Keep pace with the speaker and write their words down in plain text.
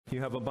If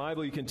you have a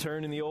Bible, you can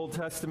turn in the Old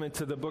Testament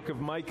to the book of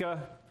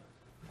Micah.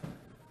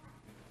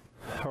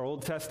 Our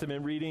Old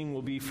Testament reading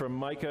will be from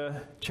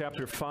Micah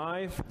chapter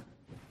 5.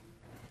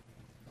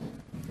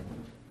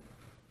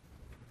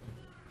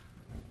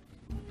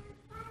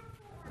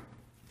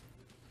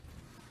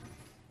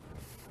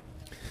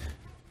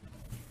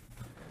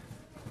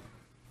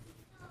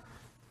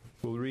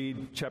 We'll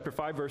read chapter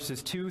 5,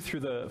 verses 2 through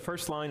the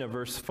first line of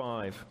verse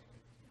 5.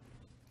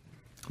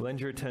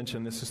 Lend your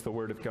attention, this is the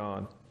Word of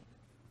God.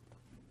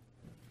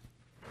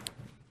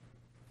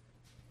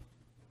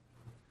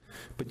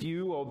 But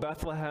you, O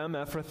Bethlehem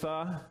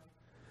Ephrathah,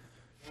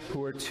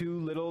 who are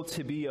too little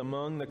to be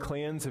among the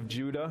clans of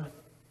Judah,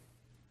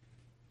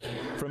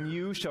 from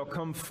you shall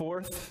come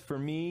forth for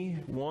me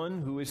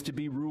one who is to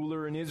be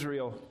ruler in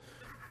Israel,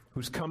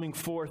 whose coming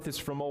forth is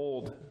from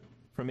old,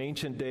 from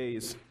ancient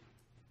days.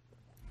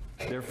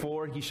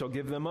 Therefore he shall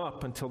give them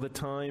up until the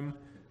time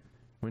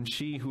when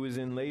she who is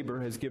in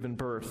labor has given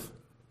birth.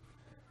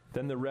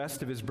 Then the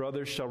rest of his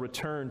brothers shall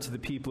return to the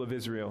people of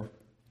Israel.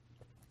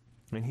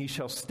 And he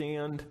shall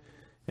stand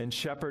and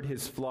shepherd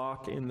his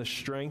flock in the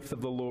strength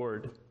of the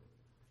Lord,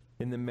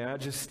 in the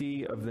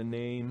majesty of the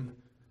name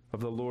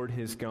of the Lord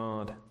his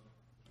God.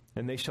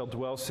 And they shall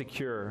dwell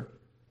secure,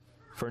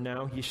 for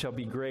now he shall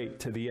be great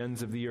to the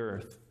ends of the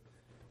earth,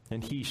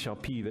 and he shall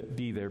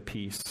be their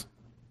peace.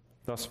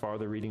 Thus far,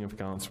 the reading of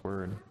God's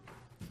Word.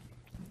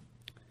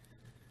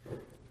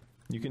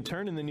 You can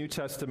turn in the New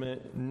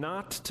Testament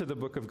not to the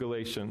book of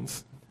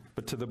Galatians,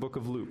 but to the book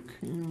of Luke.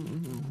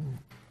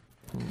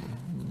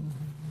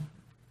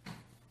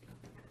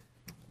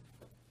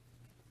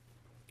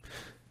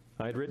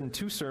 I had written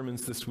 2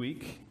 sermons this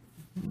week,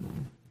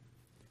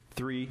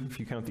 3 if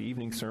you count the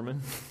evening sermon,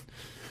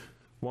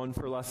 1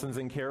 for Lessons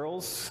and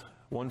Carols,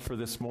 1 for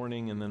this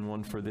morning, and then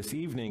 1 for this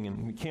evening.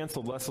 And we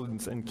canceled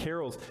Lessons and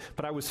Carols,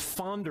 but I was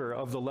fonder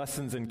of the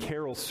Lessons and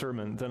Carols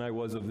sermon than I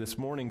was of this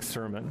morning's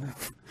sermon.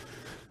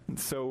 And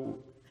so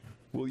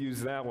we'll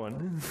use that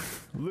one.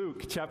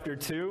 Luke chapter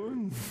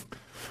 2,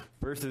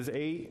 verses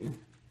 8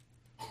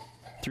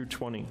 through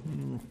 20.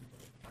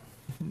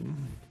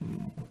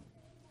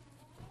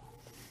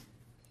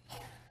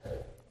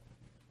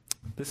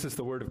 This is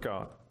the Word of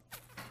God.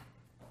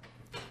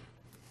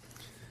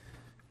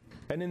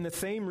 And in the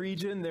same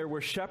region there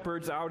were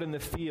shepherds out in the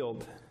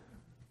field,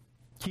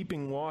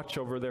 keeping watch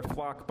over their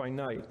flock by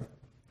night.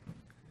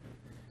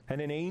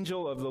 And an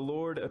angel of the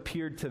Lord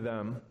appeared to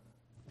them,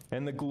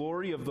 and the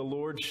glory of the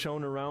Lord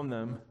shone around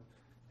them,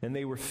 and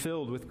they were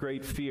filled with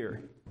great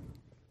fear.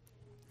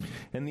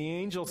 And the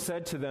angel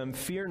said to them,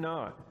 "Fear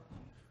not,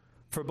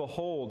 for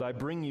behold, I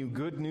bring you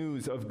good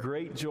news of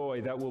great joy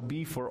that will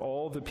be for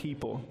all the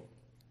people.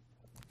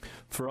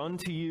 For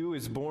unto you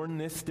is born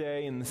this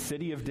day in the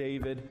city of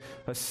David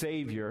a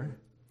Savior,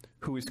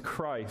 who is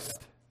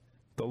Christ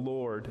the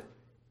Lord.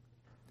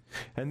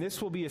 And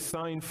this will be a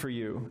sign for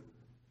you.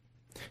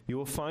 You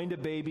will find a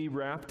baby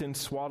wrapped in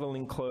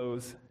swaddling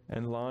clothes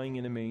and lying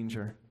in a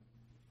manger."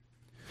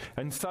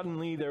 And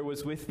suddenly there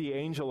was with the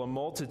angel a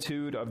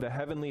multitude of the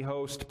heavenly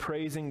host,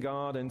 praising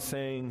God and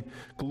saying,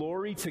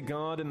 "Glory to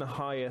God in the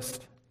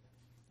highest,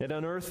 and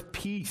on earth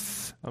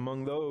peace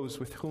among those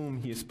with whom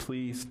he is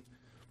pleased."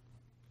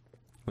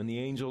 When the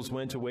angels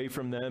went away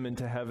from them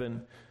into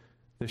heaven,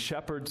 the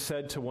shepherds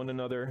said to one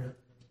another,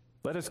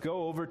 "Let us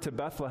go over to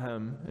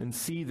Bethlehem and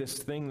see this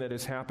thing that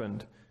has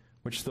happened,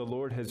 which the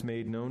Lord has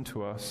made known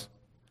to us."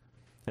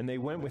 And they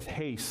went with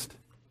haste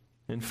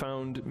and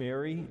found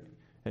Mary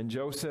and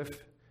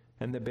Joseph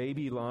and the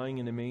baby lying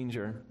in a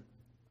manger.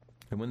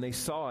 And when they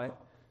saw it,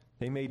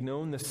 they made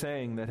known the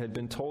saying that had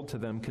been told to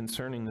them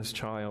concerning this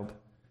child.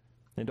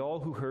 And all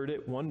who heard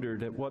it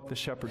wondered at what the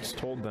shepherds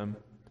told them.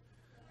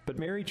 But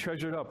Mary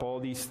treasured up all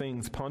these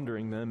things,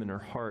 pondering them in her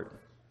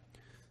heart.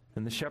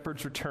 And the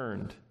shepherds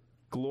returned,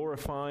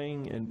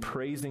 glorifying and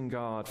praising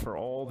God for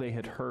all they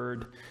had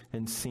heard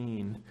and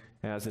seen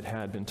as it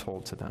had been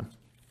told to them.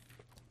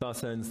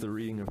 Thus ends the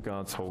reading of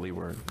God's holy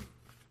word.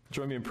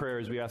 Join me in prayer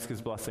as we ask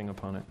his blessing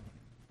upon it.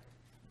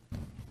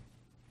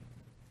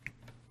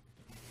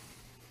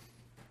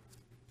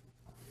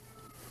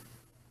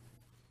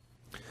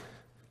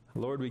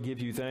 Lord, we give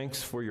you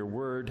thanks for your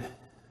word,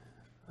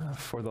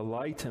 for the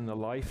light and the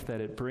life that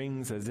it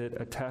brings as it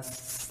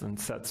attests and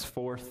sets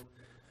forth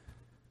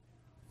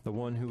the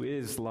one who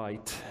is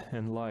light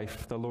and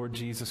life, the Lord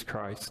Jesus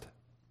Christ.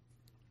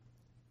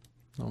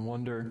 I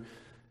wonder,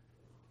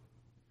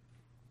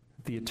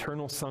 the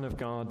eternal Son of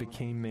God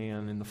became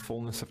man in the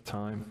fullness of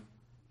time.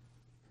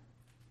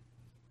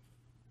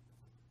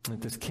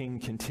 That this King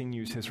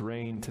continues his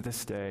reign to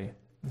this day,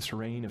 this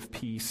reign of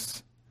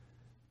peace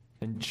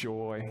and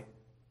joy.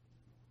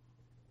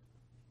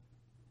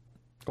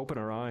 Open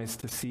our eyes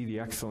to see the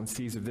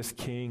excellencies of this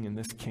King and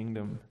this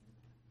kingdom.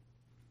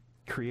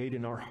 Create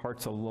in our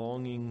hearts a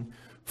longing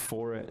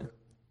for it.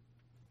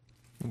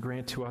 And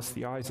grant to us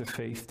the eyes of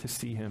faith to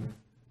see him,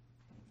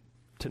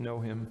 to know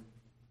him.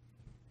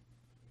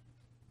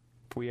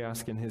 We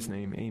ask in his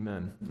name,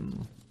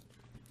 amen.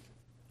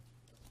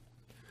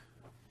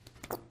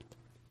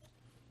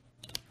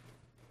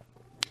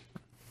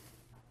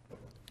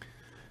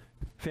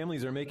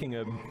 Families are making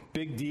a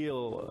big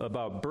deal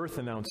about birth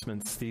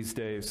announcements these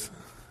days.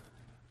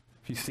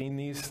 Have you seen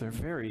these? They're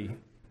very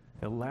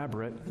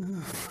elaborate.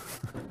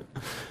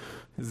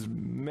 These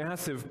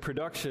massive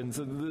productions.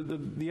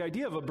 The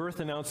idea of a birth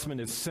announcement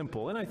is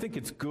simple, and I think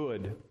it's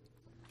good.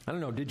 I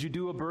don't know, did you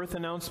do a birth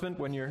announcement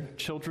when your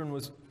children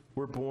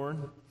were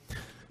born?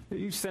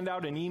 You send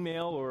out an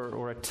email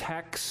or a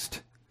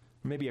text,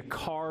 maybe a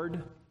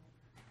card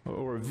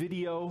or a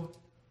video.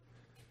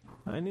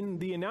 And in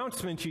the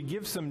announcement, you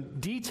give some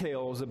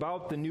details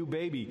about the new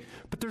baby,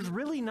 but there's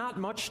really not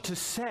much to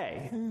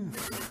say.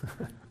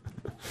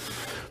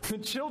 The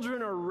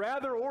children are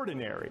rather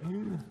ordinary.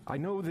 I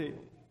know that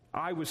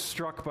I was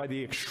struck by the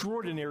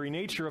extraordinary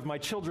nature of my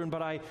children,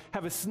 but I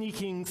have a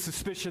sneaking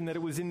suspicion that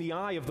it was in the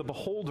eye of the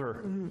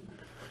beholder.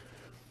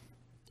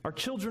 Our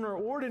children are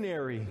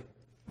ordinary,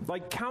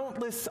 like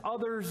countless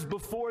others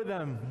before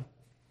them,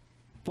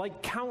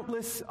 like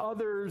countless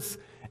others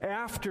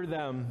after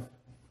them.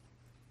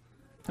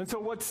 And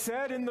so what's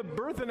said in the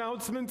birth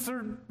announcements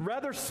are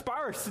rather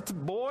sparse. It's a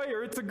boy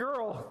or it's a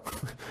girl.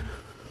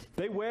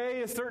 They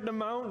weigh a certain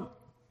amount.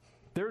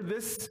 They're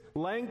this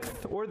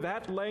length or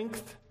that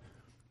length.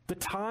 The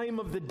time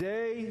of the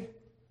day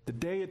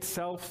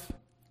itself.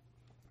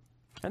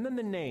 And then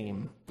the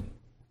name.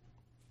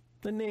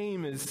 The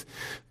name is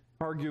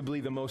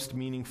arguably the most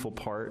meaningful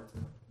part.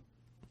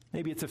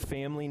 Maybe it's a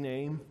family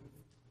name,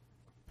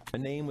 a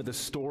name with a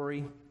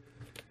story.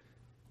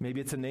 Maybe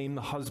it's a name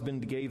the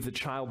husband gave the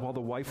child while the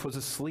wife was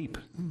asleep.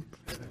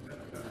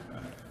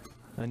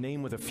 A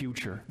name with a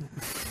future.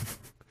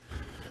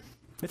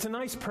 It's a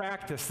nice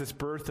practice, this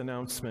birth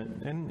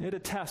announcement, and it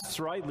attests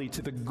rightly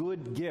to the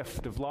good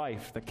gift of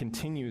life that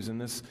continues in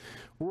this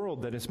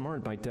world that is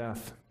marred by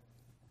death.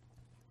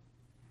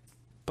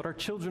 But our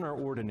children are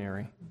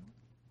ordinary,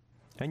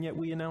 and yet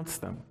we announce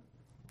them,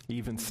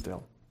 even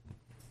still.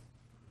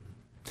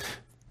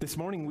 This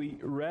morning we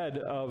read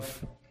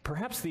of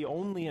perhaps the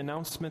only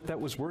announcement that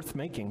was worth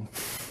making.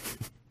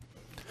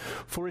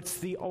 For it's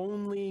the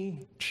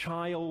only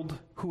child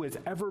who has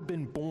ever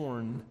been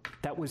born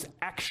that was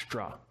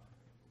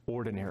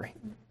extraordinary,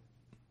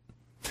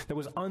 that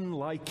was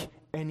unlike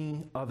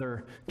any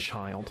other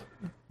child.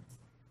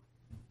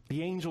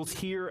 The angels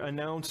here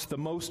announce the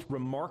most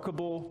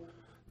remarkable,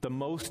 the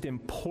most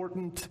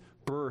important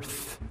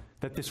birth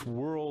that this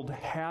world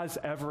has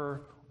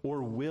ever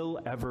or will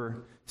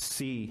ever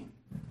see.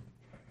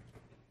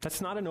 That's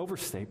not an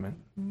overstatement.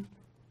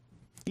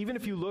 Even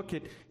if you look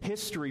at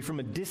history from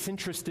a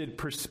disinterested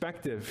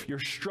perspective, you're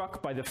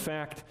struck by the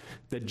fact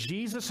that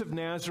Jesus of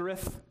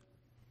Nazareth,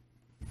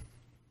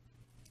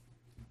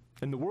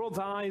 in the world's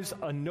eyes,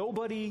 a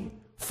nobody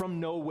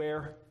from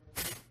nowhere,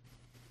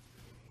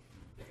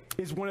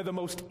 is one of the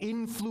most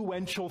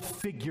influential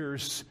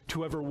figures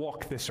to ever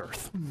walk this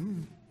earth.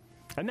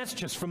 And that's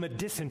just from a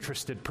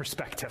disinterested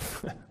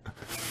perspective.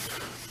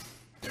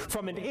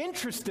 From an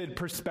interested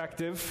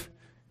perspective,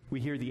 we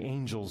hear the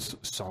angels'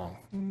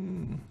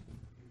 song.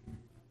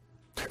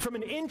 From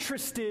an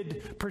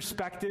interested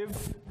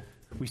perspective,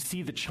 we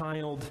see the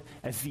child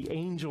as the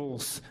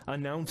angels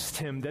announced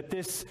him, that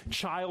this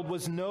child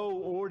was no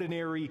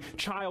ordinary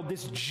child.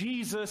 This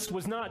Jesus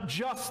was not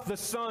just the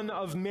son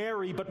of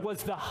Mary, but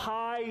was the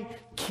high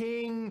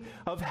King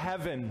of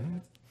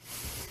heaven,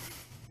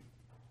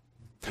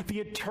 the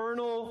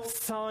eternal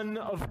Son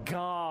of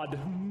God,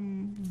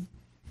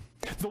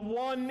 the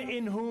one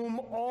in whom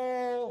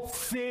all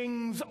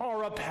things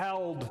are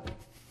upheld.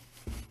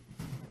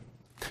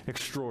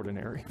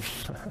 Extraordinary.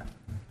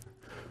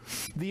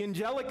 The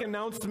angelic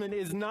announcement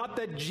is not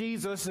that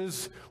Jesus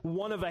is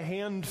one of a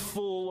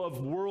handful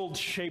of world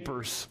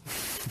shapers.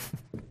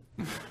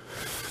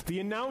 The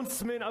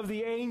announcement of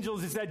the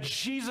angels is that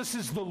Jesus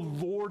is the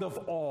Lord of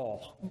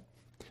all.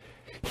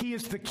 He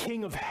is the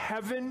King of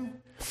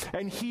heaven,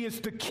 and he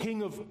is the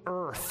King of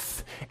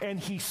earth, and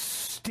he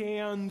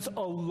stands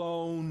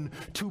alone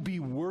to be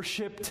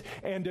worshiped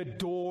and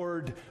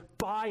adored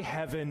by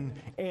heaven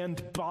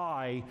and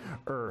by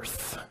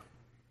earth.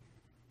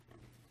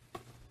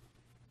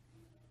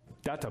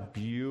 That's a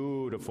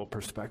beautiful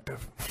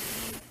perspective.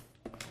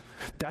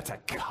 That's a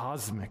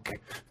cosmic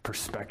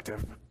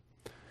perspective.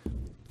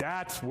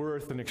 That's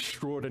worth an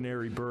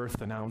extraordinary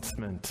birth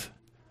announcement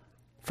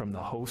from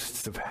the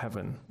hosts of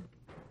heaven.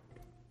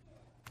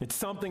 It's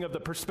something of the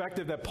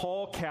perspective that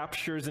Paul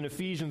captures in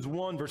Ephesians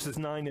 1, verses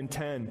 9 and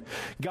 10.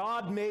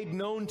 God made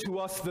known to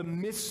us the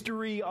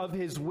mystery of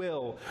his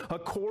will,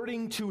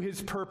 according to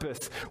his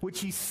purpose,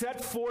 which he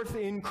set forth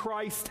in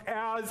Christ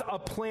as a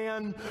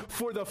plan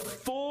for the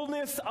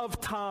fullness of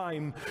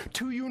time,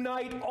 to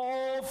unite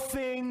all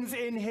things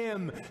in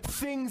him,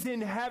 things in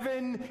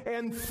heaven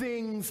and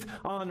things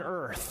on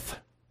earth.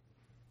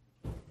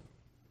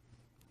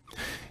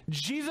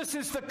 Jesus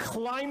is the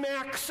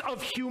climax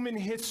of human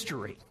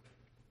history.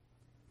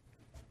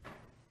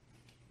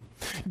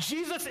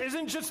 Jesus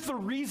isn't just the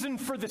reason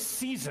for the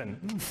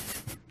season.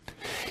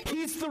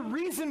 He's the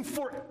reason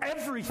for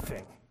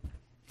everything.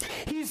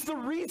 He's the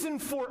reason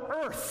for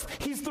earth.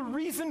 He's the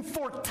reason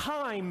for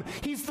time.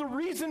 He's the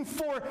reason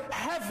for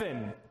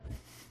heaven.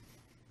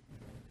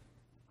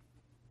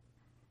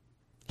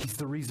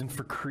 the reason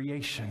for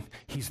creation.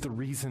 He's the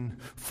reason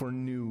for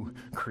new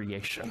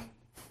creation.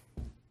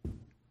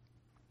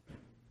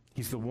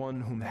 He's the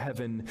one whom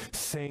heaven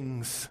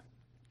sings.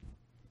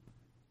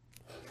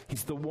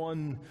 He's the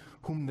one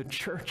whom the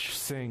church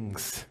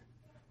sings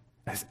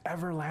as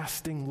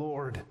everlasting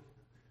Lord,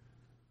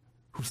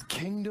 whose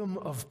kingdom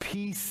of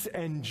peace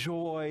and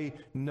joy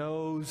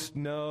knows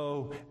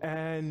no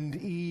end,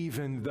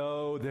 even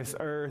though this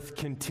earth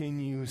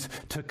continues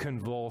to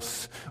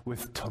convulse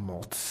with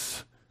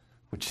tumults,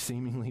 which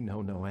seemingly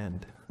know no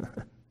end.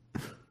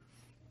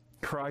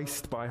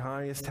 Christ, by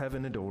highest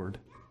heaven adored.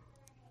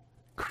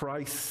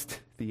 Christ,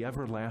 the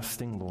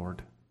everlasting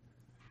Lord.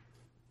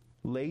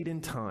 Late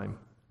in time,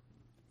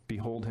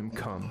 behold him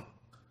come,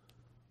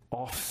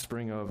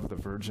 offspring of the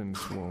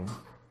virgin's womb.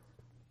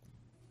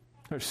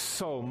 There's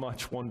so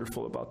much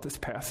wonderful about this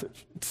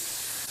passage. It's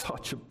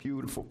such a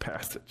beautiful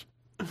passage.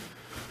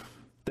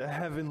 The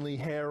heavenly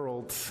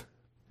heralds,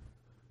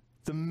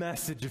 the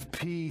message of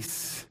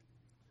peace,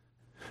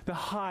 the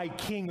high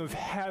King of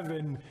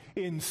heaven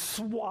in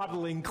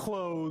swaddling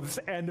clothes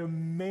and a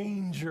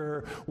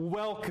manger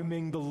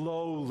welcoming the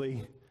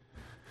lowly.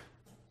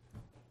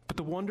 But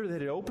the wonder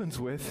that it opens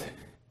with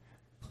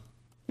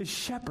is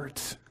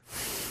shepherds.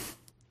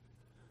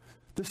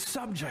 The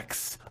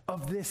subjects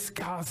of this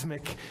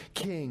cosmic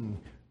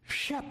king,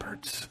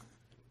 shepherds.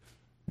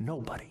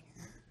 Nobody.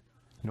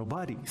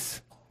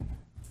 Nobodies.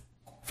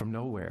 From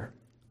nowhere.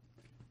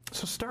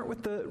 So start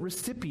with the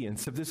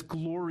recipients of this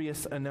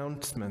glorious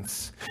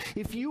announcements.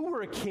 If you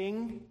were a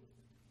king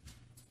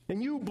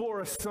and you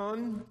bore a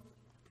son,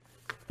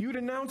 you'd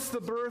announce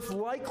the birth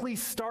likely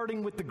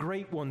starting with the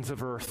great ones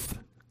of earth.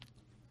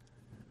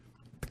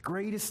 The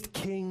greatest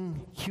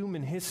king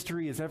human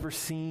history has ever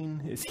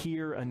seen is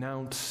here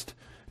announced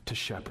to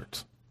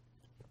shepherds.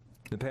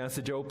 The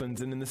passage opens,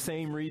 and in the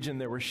same region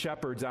there were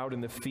shepherds out in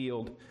the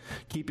field,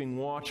 keeping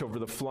watch over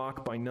the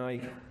flock by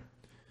night.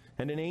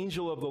 And an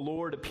angel of the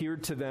Lord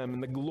appeared to them,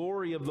 and the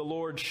glory of the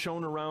Lord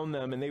shone around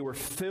them, and they were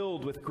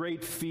filled with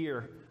great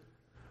fear.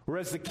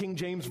 Whereas the King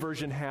James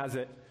Version has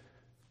it,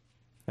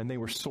 and they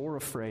were sore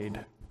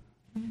afraid.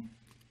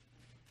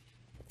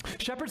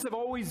 Shepherds have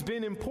always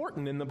been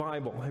important in the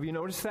Bible. Have you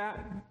noticed that?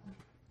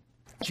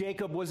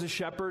 Jacob was a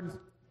shepherd.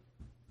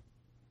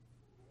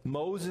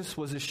 Moses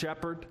was a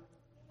shepherd.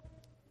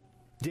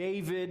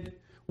 David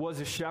was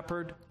a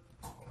shepherd.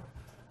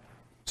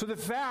 So the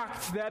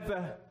fact that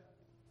the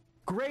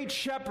great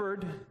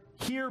shepherd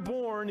here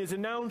born is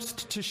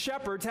announced to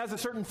shepherds has a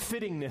certain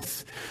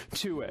fittingness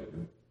to it.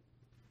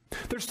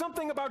 There's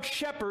something about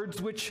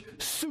shepherds which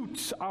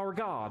suits our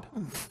God.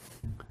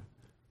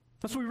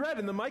 That's what we read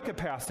in the Micah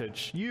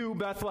passage. You,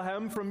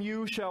 Bethlehem, from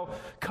you shall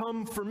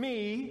come for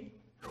me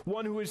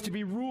one who is to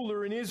be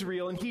ruler in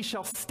Israel, and he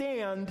shall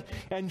stand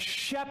and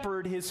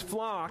shepherd his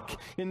flock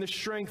in the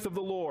strength of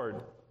the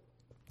Lord,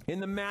 in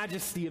the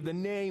majesty of the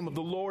name of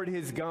the Lord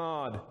his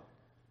God.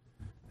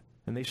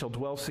 And they shall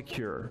dwell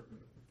secure,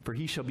 for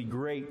he shall be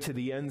great to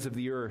the ends of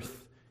the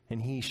earth,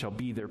 and he shall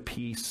be their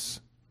peace.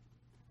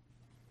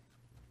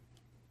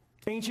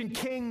 Ancient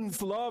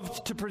kings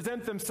loved to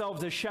present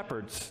themselves as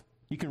shepherds.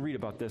 You can read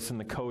about this in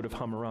the Code of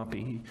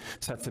Hammurabi. He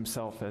sets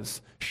himself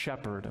as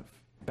shepherd of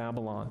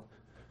Babylon.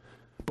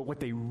 But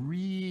what they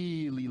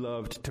really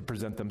loved to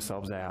present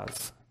themselves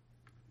as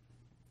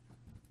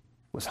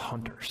was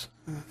hunters.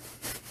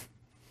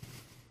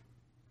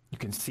 You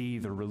can see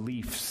the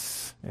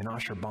reliefs in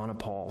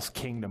Ashurbanipal's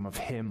kingdom of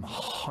him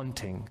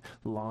hunting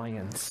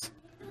lions.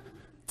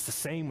 It's the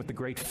same with the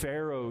great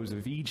pharaohs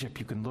of Egypt.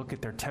 You can look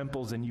at their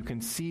temples and you can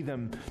see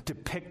them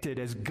depicted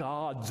as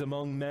gods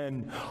among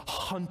men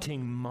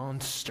hunting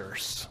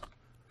monsters.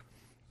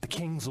 The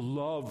kings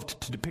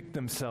loved to depict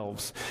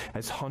themselves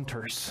as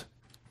hunters.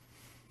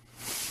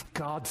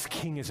 God's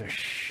king is a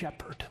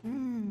shepherd.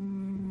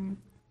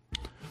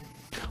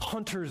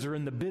 Hunters are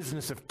in the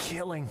business of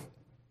killing.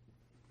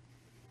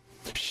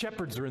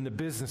 Shepherds are in the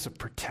business of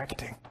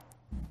protecting,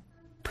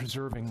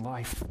 preserving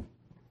life.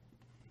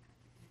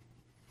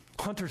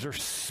 Hunters are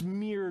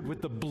smeared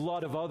with the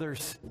blood of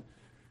others.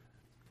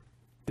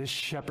 This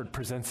shepherd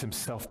presents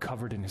himself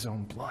covered in his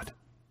own blood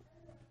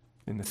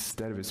in the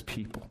stead of his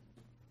people.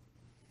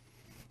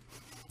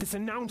 This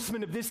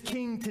announcement of this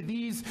king to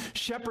these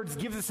shepherds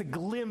gives us a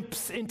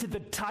glimpse into the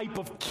type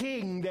of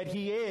king that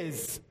he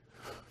is.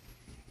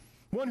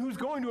 One who's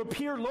going to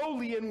appear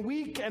lowly and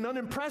weak and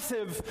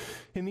unimpressive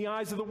in the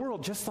eyes of the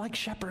world, just like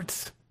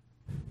shepherds.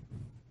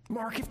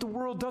 Mark, if the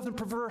world doesn't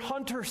prefer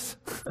hunters.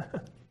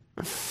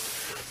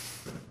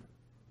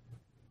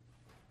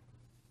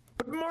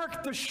 But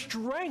mark the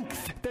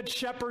strength that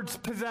shepherds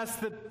possess.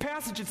 The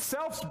passage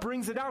itself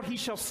brings it out. He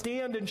shall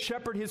stand and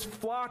shepherd his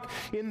flock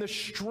in the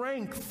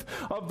strength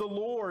of the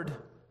Lord.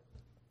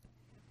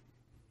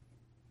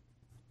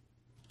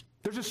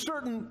 There's a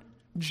certain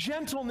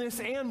gentleness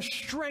and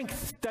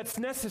strength that's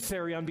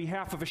necessary on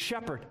behalf of a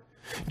shepherd.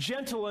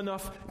 Gentle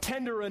enough,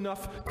 tender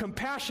enough,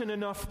 compassionate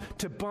enough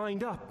to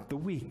bind up the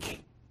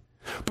weak,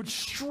 but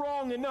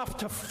strong enough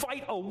to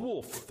fight a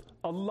wolf,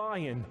 a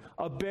lion,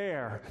 a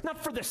bear,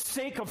 not for the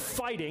sake of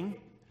fighting,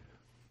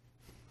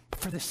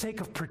 for the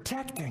sake of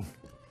protecting,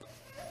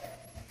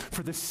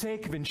 for the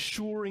sake of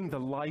ensuring the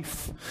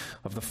life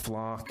of the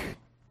flock.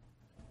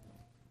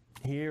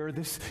 Here,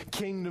 this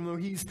kingdom, though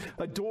he's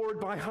adored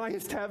by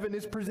highest heaven,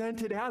 is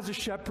presented as a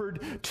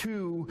shepherd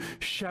to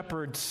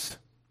shepherds.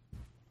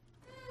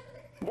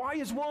 Why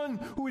is one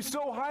who is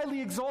so highly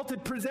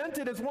exalted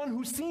presented as one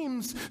who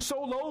seems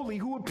so lowly,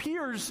 who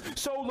appears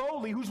so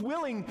lowly, who's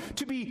willing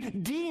to be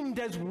deemed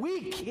as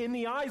weak in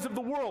the eyes of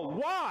the world?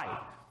 Why?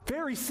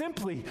 Very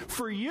simply,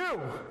 for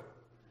you.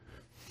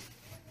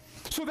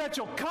 So that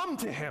you'll come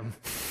to him.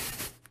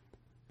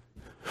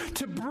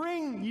 To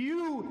bring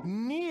you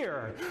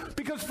near.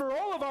 Because for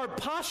all of our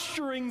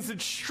posturings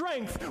and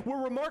strength,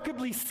 we're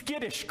remarkably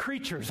skittish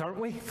creatures, aren't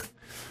we?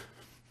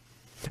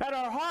 At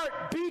our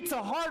heart beats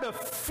a heart of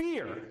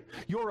fear.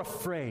 You're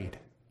afraid.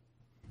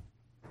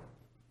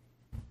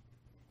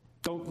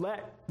 Don't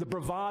let the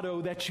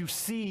bravado that you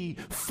see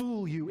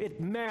fool you.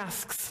 It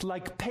masks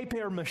like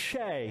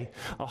papier-mâché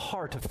a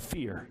heart of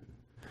fear.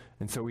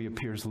 And so he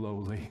appears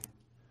lowly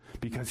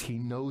because he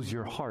knows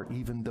your heart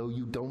even though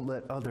you don't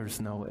let others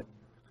know it.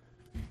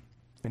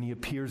 And he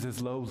appears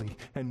as lowly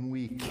and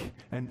weak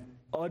and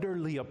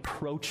utterly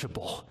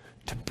approachable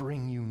to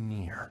bring you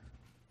near.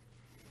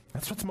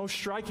 That's what's most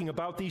striking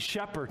about these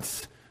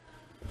shepherds.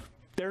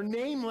 They're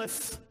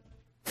nameless.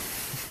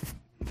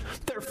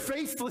 They're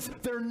faceless.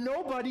 They're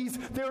nobodies.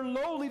 They're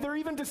lowly. They're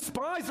even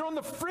despised. They're on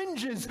the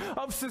fringes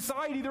of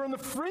society. They're on the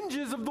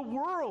fringes of the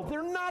world.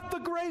 They're not the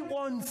great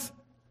ones.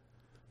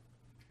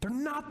 They're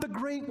not the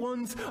great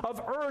ones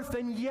of earth,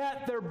 and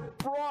yet they're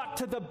brought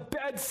to the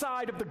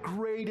bedside of the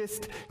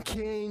greatest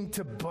king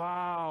to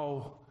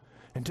bow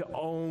and to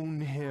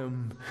own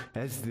him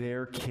as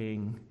their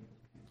king.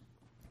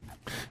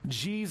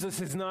 Jesus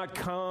has not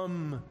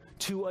come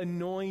to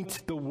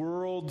anoint the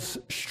world's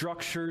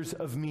structures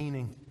of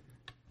meaning,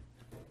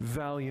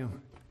 value,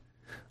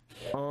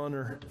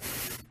 honor.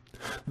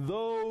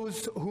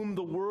 Those whom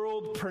the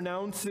world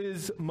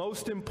pronounces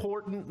most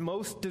important,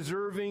 most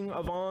deserving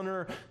of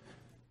honor,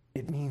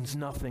 it means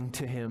nothing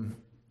to him.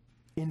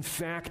 In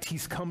fact,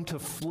 he's come to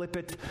flip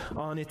it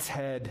on its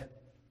head.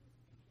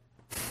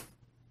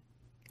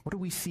 What do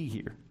we see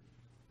here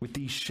with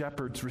these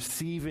shepherds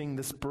receiving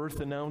this birth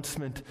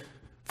announcement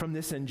from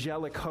this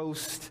angelic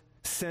host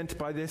sent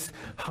by this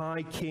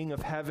high king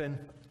of heaven?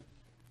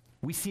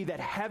 We see that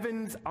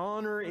heaven's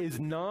honor is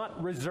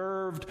not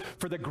reserved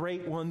for the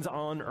great ones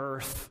on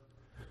earth.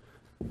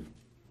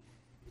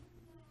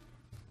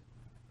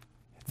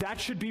 That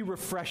should be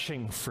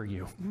refreshing for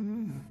you.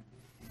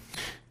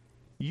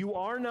 You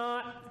are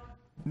not,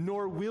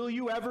 nor will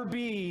you ever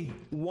be,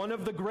 one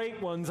of the great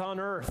ones on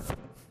earth.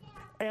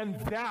 And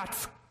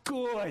that's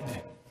good.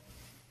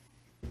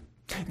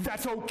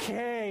 That's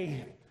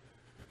okay.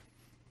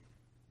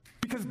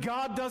 Because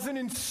God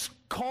doesn't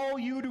call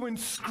you to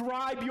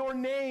inscribe your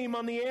name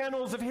on the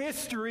annals of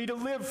history to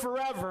live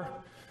forever.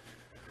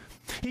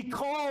 He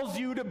calls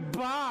you to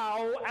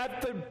bow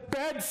at the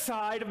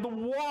bedside of the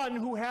one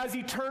who has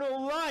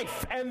eternal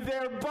life, and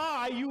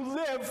thereby you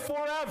live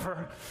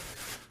forever.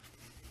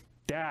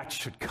 That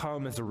should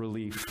come as a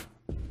relief.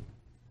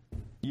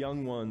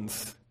 Young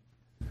ones,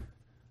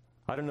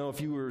 I don't know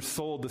if you were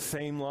sold the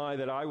same lie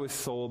that I was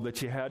sold,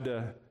 that you had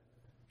to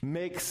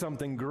make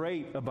something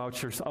great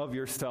about of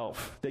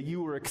yourself, that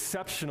you were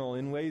exceptional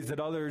in ways that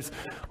others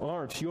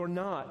aren't. You're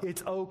not.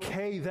 It's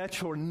okay that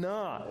you're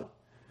not.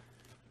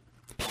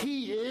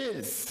 He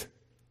is.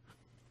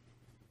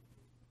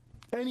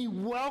 And he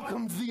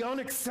welcomes the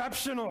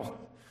unexceptional.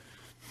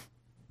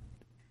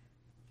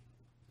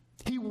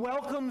 He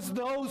welcomes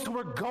those who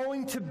are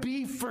going to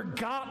be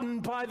forgotten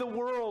by the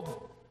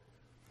world.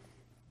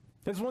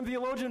 As one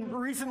theologian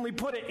recently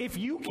put it, if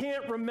you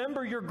can't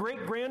remember your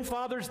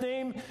great-grandfather's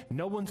name,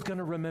 no one's going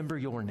to remember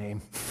your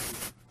name.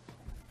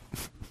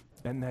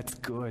 And that's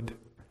good.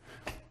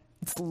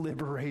 It's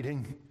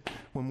liberating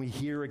when we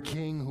hear a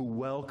king who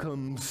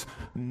welcomes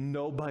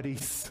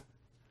nobodies,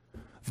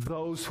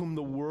 those whom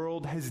the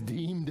world has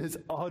deemed as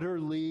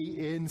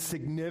utterly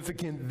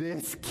insignificant.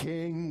 This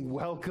king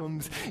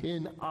welcomes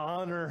in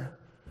honor.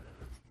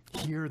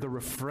 Hear the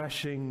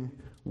refreshing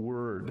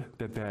word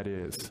that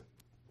is.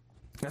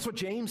 That's what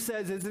James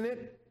says, isn't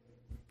it?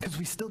 Because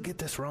we still get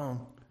this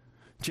wrong.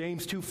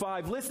 James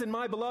 2:5, listen,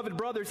 my beloved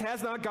brothers,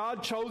 has not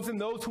God chosen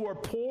those who are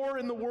poor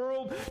in the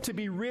world to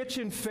be rich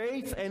in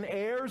faith and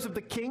heirs of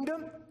the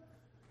kingdom?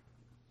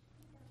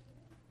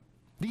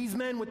 These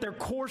men with their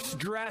coarse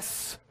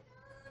dress,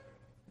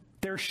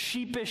 their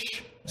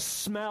sheepish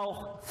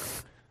smell,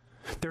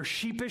 their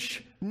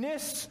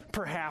sheepishness,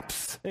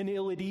 perhaps, and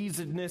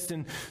ill-at-easedness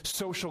in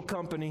social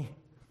company,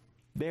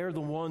 they're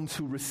the ones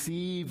who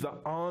receive the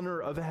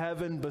honor of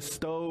heaven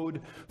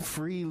bestowed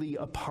freely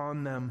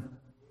upon them.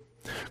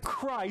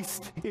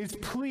 Christ is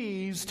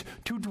pleased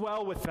to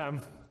dwell with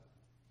them.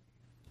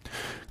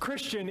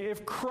 Christian,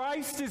 if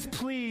Christ is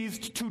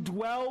pleased to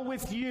dwell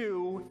with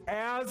you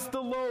as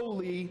the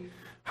lowly,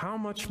 how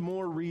much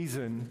more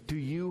reason do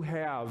you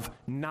have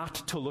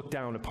not to look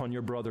down upon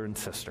your brother and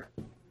sister?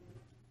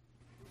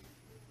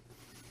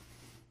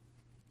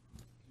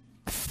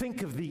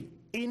 Think of the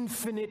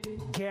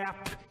infinite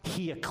gap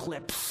he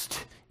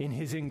eclipsed in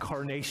his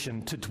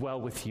incarnation to dwell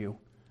with you.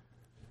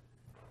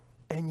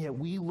 And yet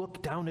we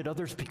look down at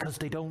others because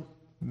they don't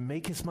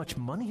make as much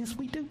money as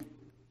we do?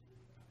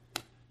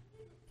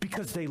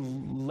 Because they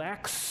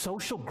lack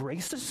social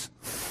graces?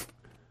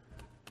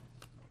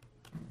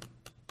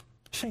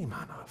 Shame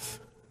on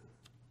us.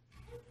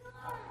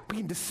 We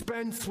can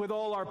dispense with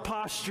all our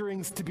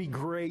posturings to be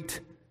great.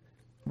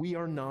 We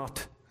are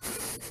not.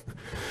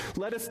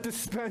 Let us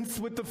dispense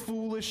with the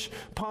foolish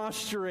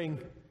posturing.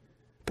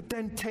 But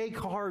then take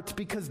heart,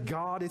 because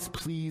God is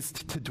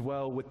pleased to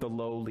dwell with the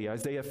lowly.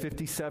 Isaiah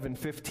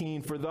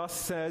 57:15, for thus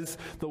says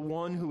the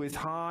one who is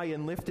high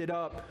and lifted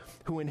up,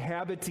 who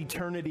inhabits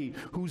eternity,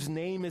 whose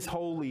name is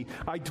holy.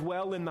 I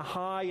dwell in the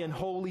high and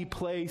holy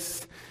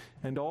place,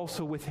 and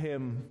also with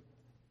him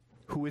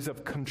who is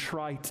of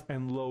contrite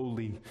and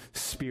lowly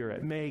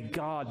spirit. May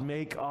God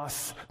make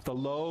us the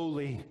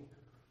lowly,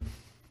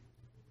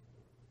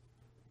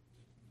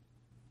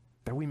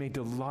 that we may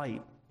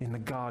delight in the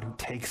God who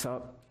takes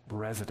up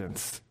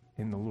residence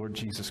in the Lord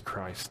Jesus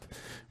Christ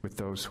with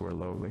those who are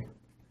lowly.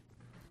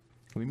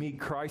 We meet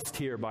Christ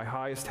here by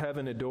highest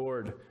heaven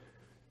adored,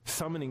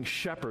 summoning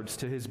shepherds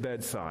to his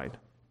bedside,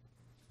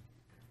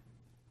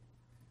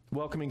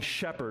 welcoming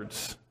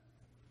shepherds,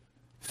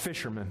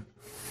 fishermen,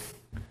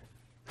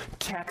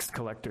 tax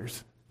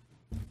collectors,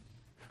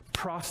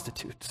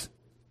 prostitutes,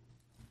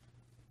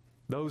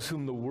 those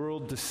whom the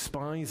world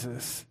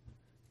despises.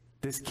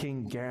 This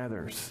king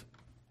gathers,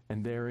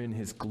 and therein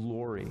his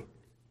glory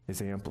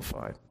is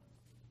amplified.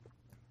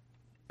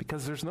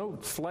 Because there's no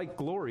slight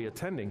glory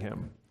attending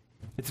him.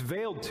 It's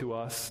veiled to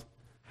us.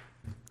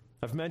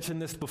 I've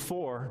mentioned this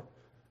before.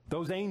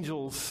 Those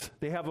angels,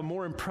 they have a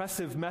more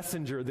impressive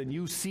messenger than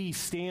you see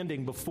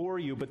standing before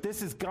you, but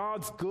this is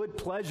God's good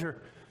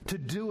pleasure to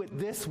do it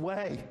this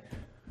way.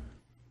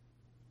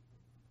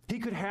 He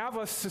could have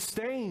us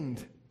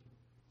sustained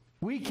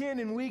week in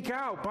and week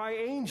out by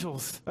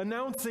angels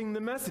announcing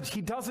the message. He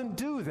doesn't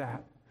do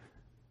that.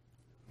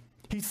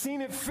 He's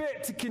seen it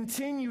fit to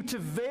continue to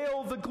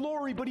veil the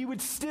glory, but he would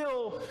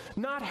still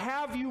not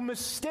have you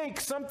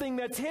mistake something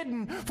that's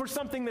hidden for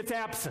something that's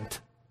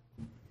absent.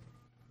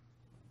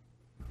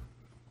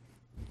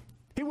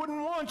 He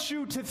wouldn't want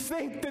you to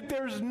think that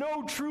there's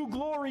no true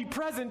glory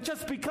present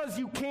just because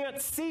you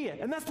can't see it.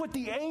 And that's what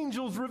the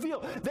angels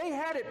reveal. They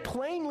had it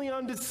plainly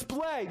on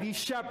display, these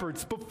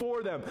shepherds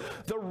before them.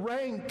 The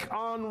rank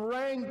on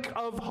rank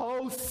of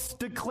hosts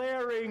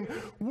declaring,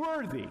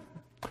 worthy,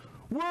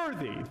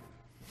 worthy,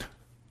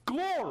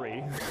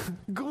 glory,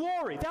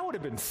 glory. That would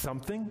have been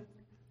something.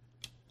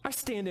 I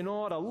stand in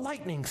awe at a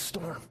lightning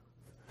storm.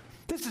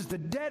 This is the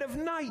dead of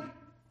night.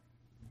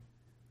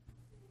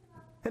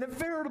 And a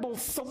veritable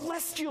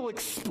celestial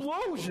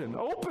explosion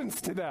opens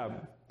to them.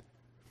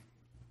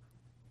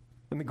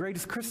 And the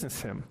greatest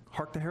Christmas hymn,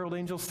 Hark the Herald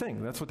Angels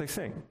Sing. That's what they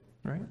sing,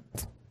 right?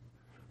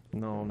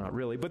 No, not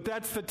really. But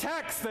that's the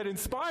text that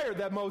inspired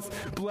that most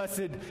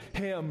blessed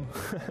hymn.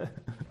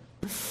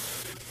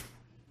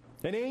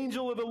 An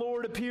angel of the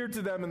Lord appeared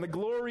to them, and the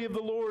glory of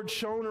the Lord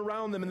shone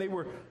around them, and they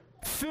were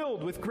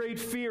filled with great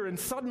fear. And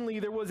suddenly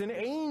there was an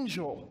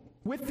angel,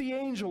 with the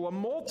angel, a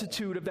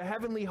multitude of the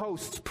heavenly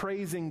hosts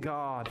praising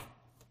God.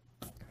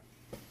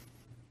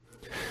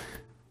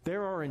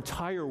 There are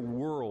entire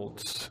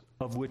worlds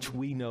of which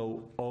we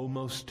know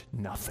almost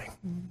nothing.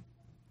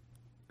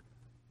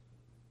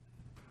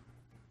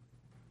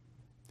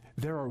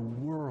 There are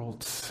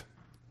worlds,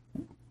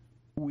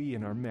 we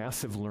in our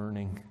massive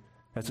learning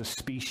as a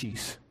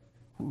species,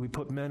 we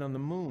put men on the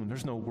moon.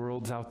 There's no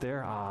worlds out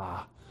there.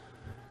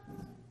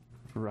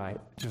 Right,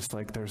 just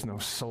like there's no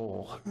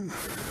soul.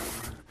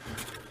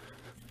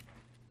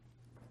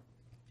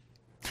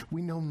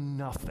 We know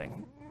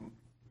nothing.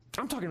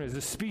 I'm talking as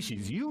a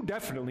species. You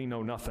definitely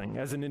know nothing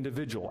as an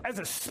individual. As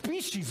a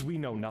species, we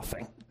know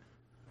nothing.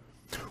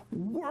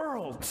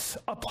 Worlds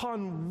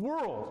upon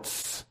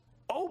worlds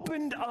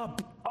opened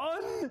up,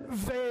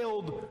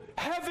 unveiled,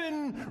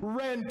 heaven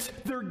rent.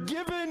 They're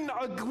given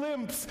a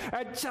glimpse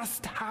at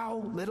just how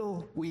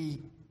little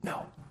we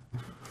know.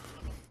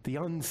 The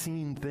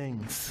unseen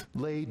things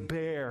laid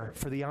bare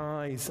for the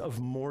eyes of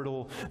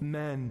mortal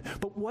men.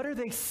 But what are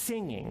they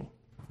singing?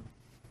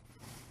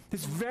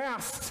 This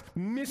vast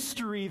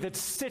mystery that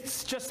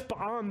sits just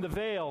beyond the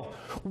veil.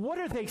 What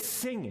are they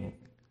singing?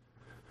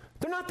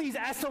 They're not these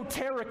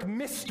esoteric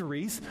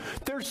mysteries.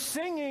 They're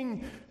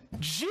singing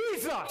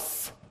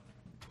Jesus,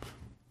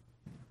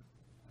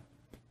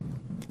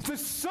 the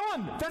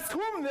Son. That's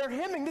whom they're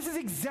hymning. This is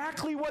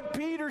exactly what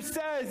Peter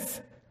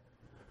says.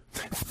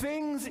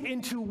 Things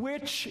into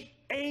which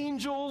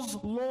angels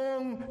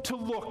long to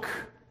look.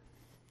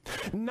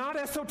 Not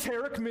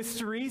esoteric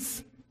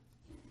mysteries.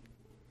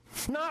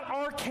 Not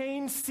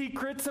arcane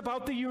secrets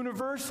about the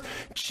universe.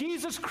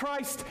 Jesus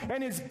Christ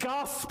and his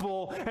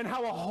gospel, and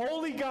how a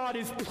holy God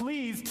is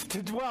pleased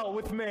to dwell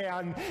with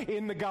man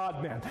in the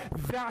God-man.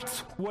 That's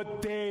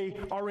what they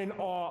are in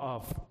awe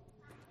of.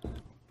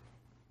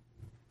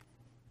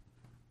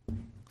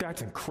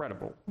 That's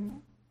incredible.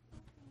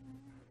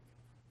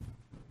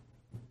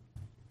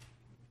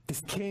 His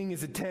king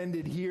is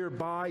attended here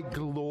by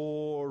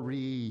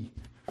glory,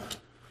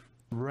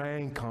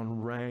 rank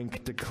on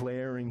rank,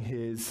 declaring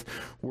his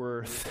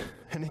worth.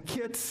 And it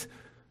gets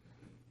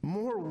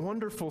more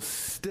wonderful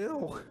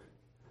still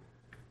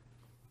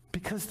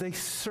because they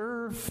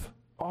serve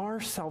our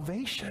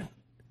salvation,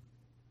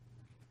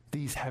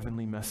 these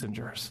heavenly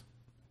messengers.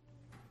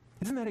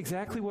 Isn't that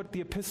exactly what the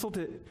epistle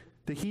to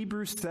the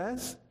Hebrews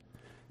says?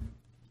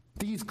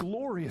 These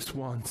glorious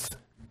ones,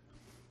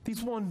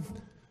 these ones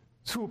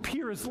who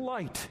appear as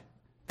light,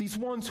 these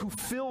ones who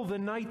fill the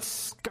night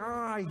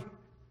sky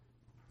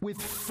with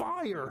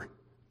fire,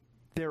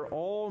 they're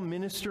all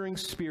ministering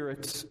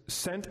spirits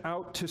sent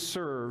out to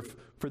serve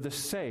for the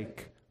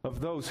sake of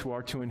those who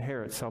are to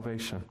inherit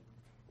salvation.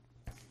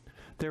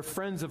 They're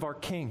friends of our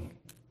King,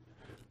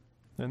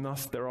 and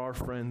thus they're our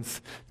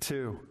friends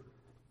too.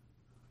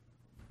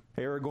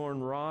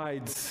 Aragorn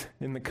rides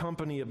in the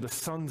company of the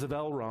sons of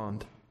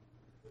Elrond.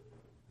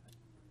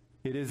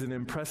 It is an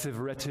impressive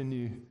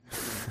retinue,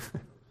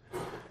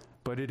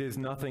 but it is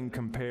nothing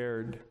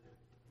compared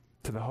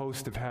to the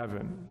host of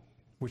heaven,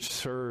 which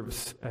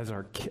serves as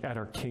at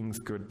our King's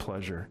good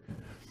pleasure.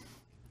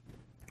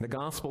 The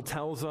gospel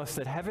tells us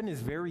that heaven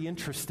is very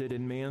interested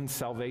in man's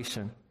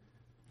salvation.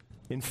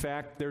 In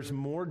fact, there's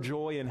more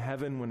joy in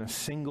heaven when a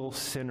single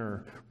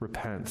sinner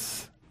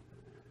repents.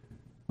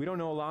 We don't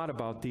know a lot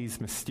about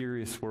these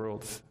mysterious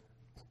worlds,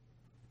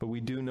 but we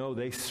do know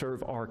they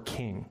serve our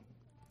King,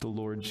 the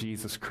Lord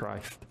Jesus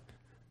Christ.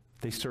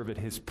 They serve at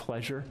his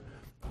pleasure,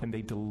 and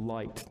they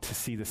delight to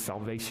see the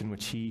salvation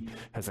which he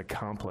has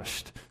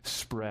accomplished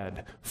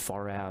spread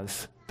far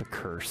as the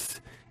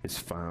curse is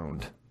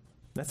found.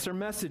 That's their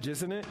message,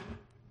 isn't it?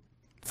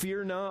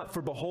 Fear not,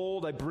 for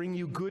behold, I bring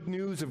you good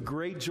news of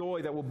great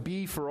joy that will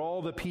be for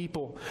all the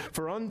people.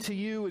 For unto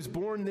you is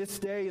born this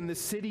day in the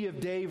city of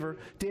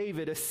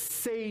David a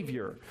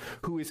Savior,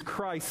 who is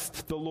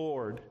Christ the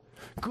Lord.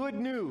 Good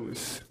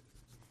news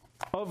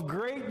of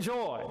great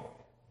joy.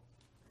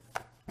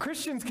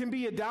 Christians can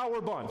be a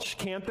dour bunch,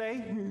 can't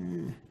they?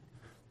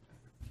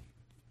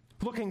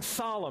 Looking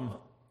solemn.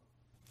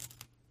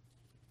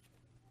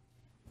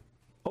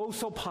 Oh,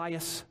 so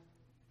pious.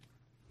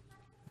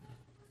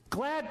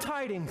 Glad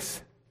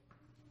tidings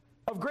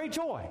of great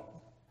joy.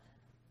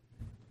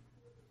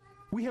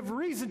 We have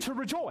reason to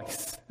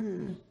rejoice.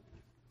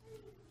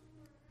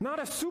 Not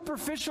a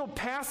superficial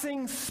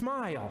passing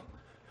smile,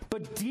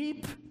 but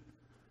deep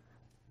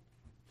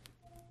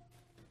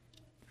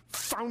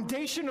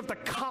foundation of the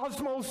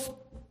cosmos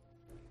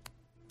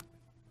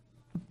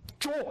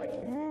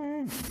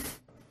joy.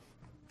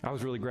 I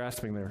was really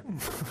grasping there.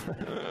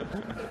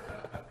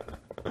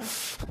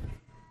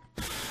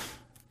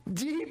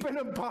 Deep and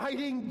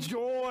abiding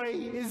joy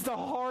is the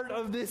heart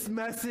of this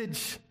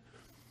message.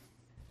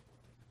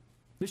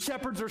 The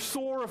shepherds are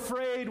sore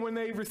afraid when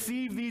they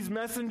receive these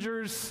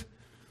messengers,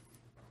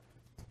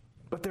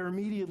 but they're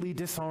immediately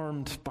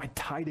disarmed by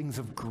tidings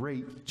of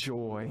great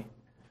joy.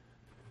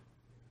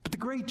 But the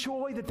great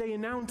joy that they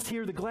announce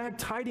here, the glad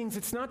tidings,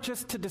 it's not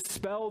just to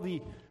dispel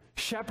the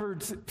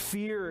shepherds'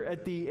 fear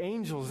at the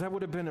angels. That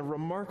would have been a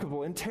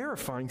remarkable and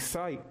terrifying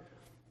sight.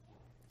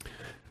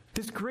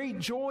 This great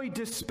joy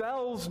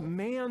dispels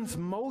man's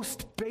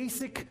most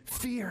basic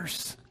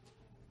fears.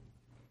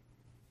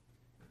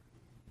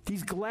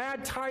 These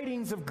glad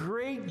tidings of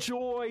great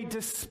joy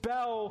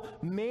dispel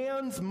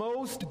man's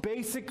most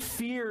basic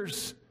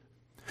fears.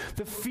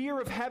 The fear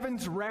of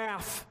heaven's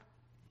wrath,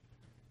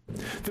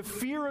 the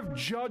fear of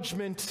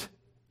judgment,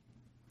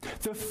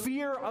 the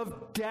fear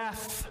of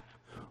death.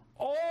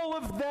 All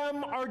of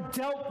them are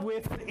dealt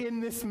with in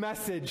this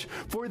message,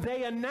 for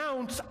they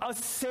announce a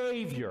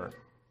Savior.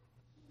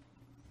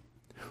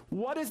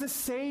 What is a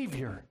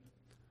Savior?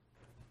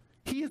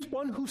 He is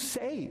one who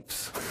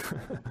saves.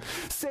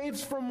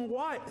 Saves from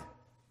what?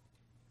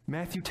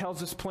 Matthew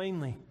tells us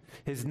plainly,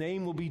 his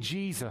name will be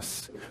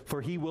Jesus,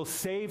 for he will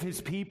save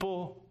his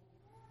people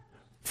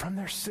from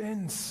their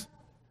sins.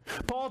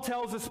 Paul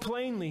tells us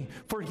plainly,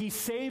 for he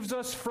saves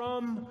us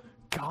from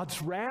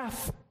God's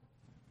wrath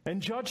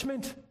and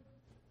judgment.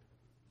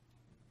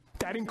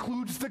 That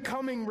includes the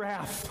coming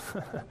wrath.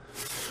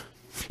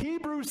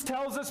 Hebrews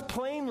tells us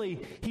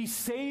plainly, he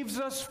saves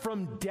us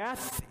from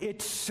death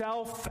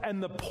itself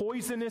and the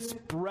poisonous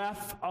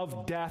breath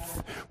of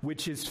death,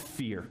 which is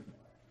fear,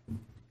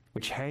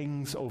 which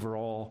hangs over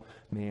all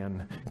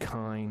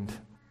mankind.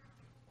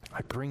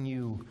 I bring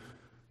you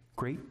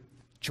great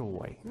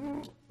joy,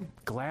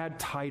 glad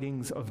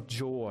tidings of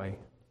joy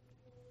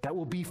that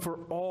will be for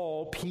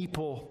all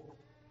people,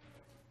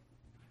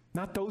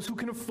 not those who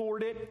can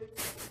afford it,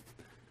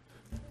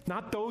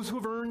 not those who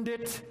have earned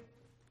it.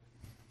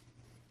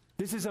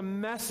 This is a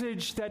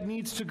message that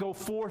needs to go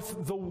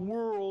forth the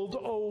world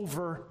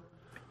over,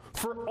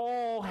 for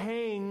all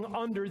hang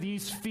under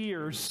these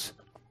fears.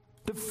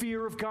 The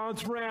fear of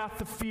God's wrath,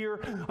 the fear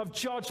of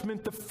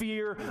judgment, the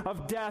fear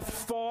of death.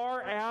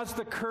 Far as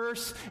the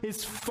curse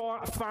is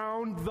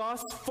found,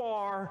 thus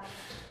far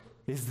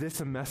is this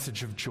a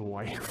message of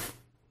joy.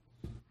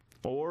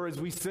 Or, as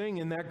we sing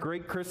in that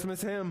great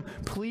Christmas hymn,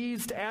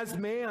 pleased as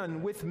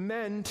man with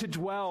men to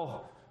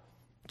dwell,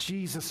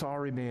 Jesus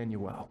our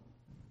Emmanuel.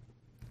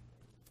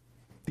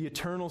 The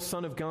eternal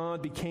Son of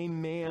God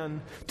became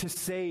man to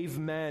save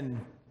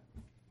men.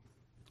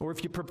 Or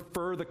if you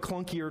prefer the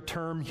clunkier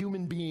term,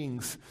 human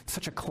beings.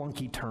 Such a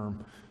clunky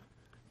term.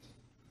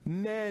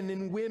 Men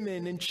and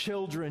women and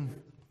children.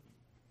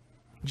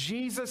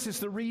 Jesus is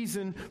the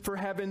reason for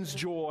heaven's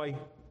joy.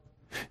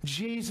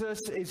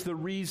 Jesus is the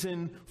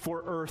reason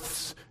for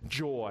earth's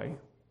joy.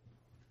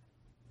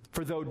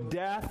 For though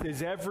death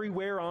is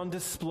everywhere on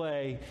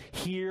display,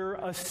 here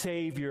a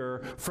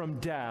Savior from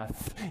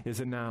death is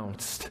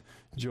announced.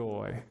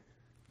 Joy.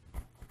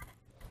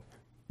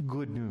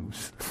 Good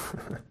news.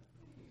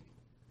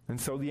 And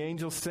so the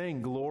angels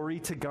sing, glory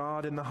to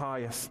God in the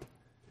highest,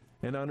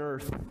 and on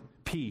earth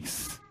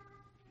peace,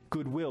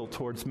 goodwill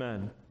towards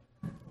men.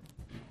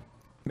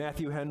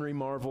 Matthew Henry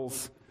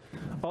marvels,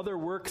 other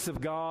works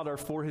of God are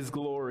for his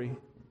glory,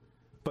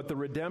 but the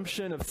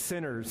redemption of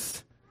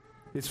sinners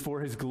is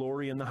for his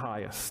glory in the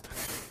highest.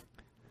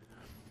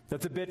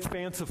 That's a bit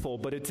fanciful,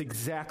 but it's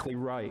exactly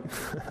right.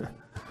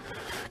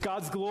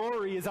 God's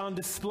glory is on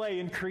display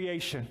in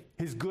creation,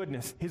 his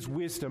goodness, his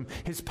wisdom,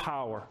 his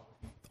power.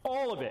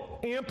 All of it,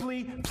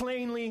 amply,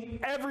 plainly,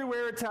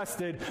 everywhere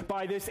attested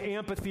by this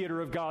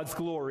amphitheater of God's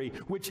glory,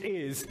 which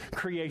is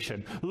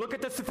creation. Look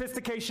at the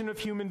sophistication of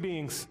human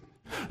beings.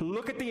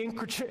 Look at the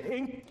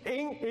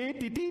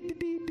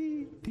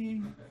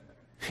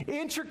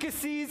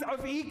intricacies of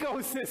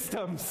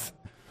ecosystems.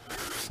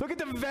 Look at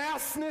the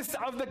vastness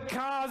of the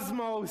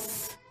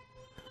cosmos.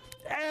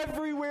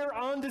 Everywhere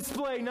on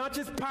display, not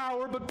just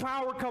power, but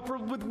power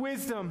coupled with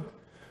wisdom.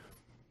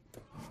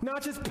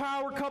 Not just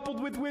power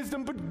coupled with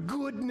wisdom, but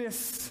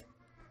goodness.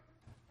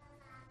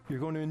 You're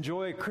going to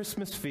enjoy a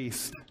Christmas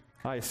feast,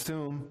 I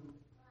assume.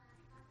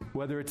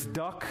 Whether it's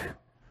duck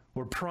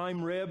or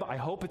prime rib, I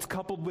hope it's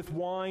coupled with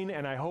wine,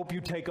 and I hope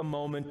you take a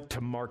moment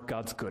to mark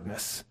God's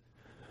goodness.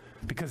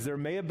 Because there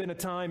may have been a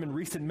time in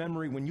recent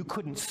memory when you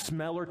couldn't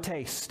smell or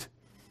taste.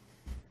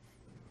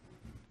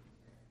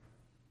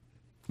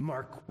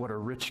 Mark what a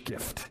rich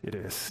gift it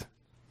is.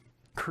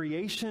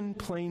 Creation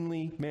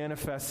plainly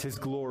manifests his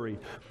glory,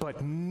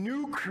 but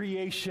new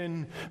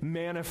creation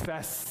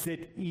manifests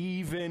it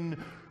even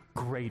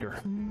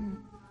greater.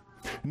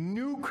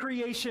 New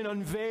creation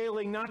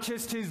unveiling not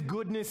just his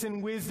goodness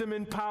and wisdom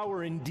and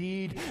power,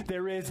 indeed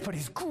there is, but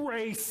his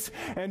grace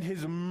and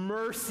his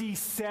mercy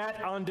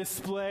set on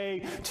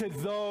display to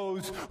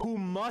those who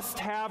must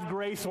have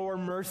grace or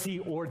mercy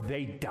or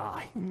they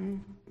die.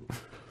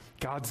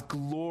 God's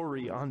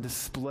glory on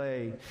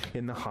display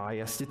in the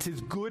highest. It's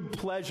his good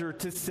pleasure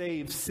to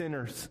save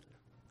sinners.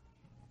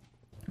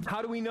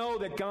 How do we know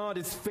that God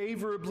is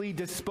favorably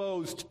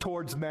disposed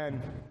towards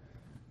men?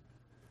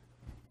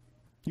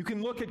 You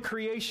can look at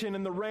creation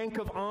and the rank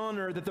of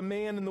honor that the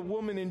man and the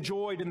woman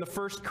enjoyed in the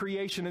first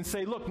creation and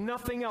say, look,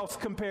 nothing else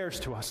compares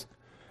to us.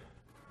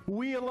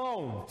 We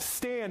alone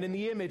stand in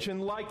the image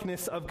and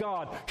likeness of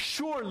God.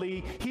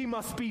 Surely he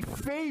must be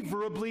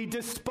favorably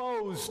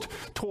disposed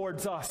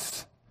towards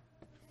us.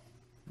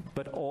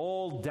 But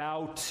all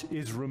doubt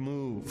is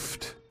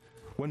removed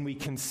when we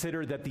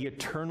consider that the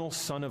eternal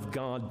Son of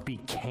God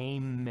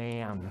became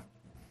man.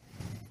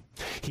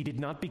 He did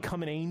not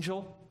become an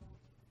angel.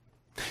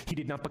 He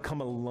did not become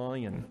a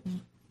lion.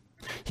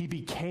 He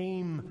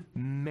became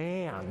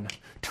man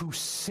to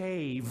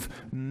save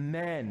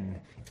men.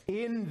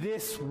 In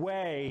this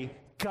way,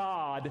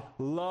 God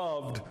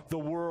loved the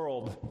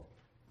world,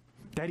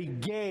 that he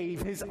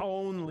gave his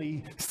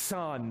only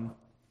Son,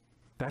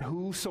 that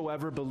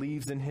whosoever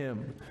believes in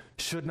him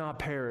should not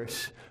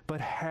perish,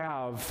 but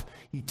have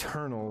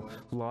eternal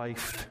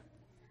life.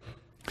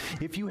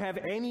 If you have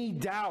any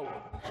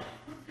doubt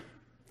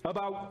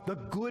about the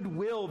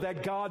goodwill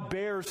that God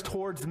bears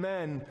towards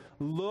men,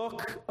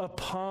 look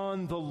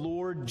upon the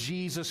Lord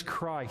Jesus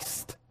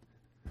Christ,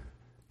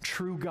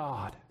 true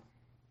God,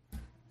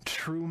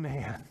 true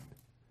man,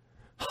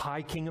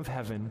 high King of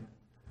heaven,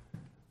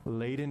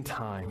 late in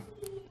time,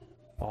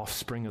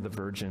 offspring of the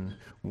virgin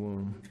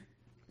womb.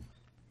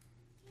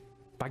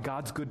 By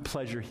God's good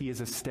pleasure, he has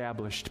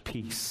established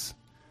peace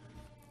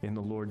in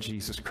the Lord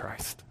Jesus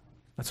Christ.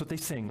 That's what they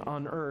sing.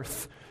 On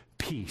earth,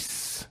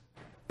 peace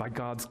by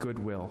God's good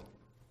will.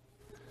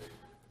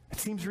 It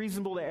seems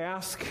reasonable to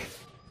ask,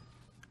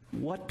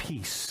 what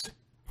peace?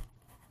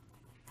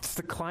 It's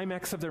the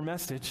climax of their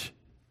message.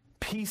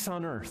 Peace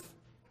on earth.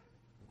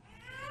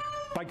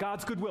 By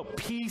God's good will,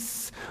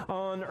 peace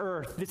on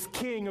earth. This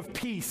King of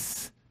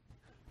peace,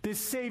 this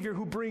Savior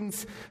who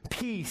brings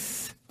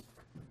peace.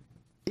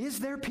 Is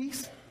there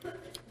peace?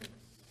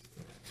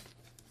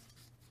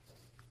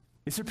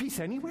 Is there peace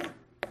anywhere?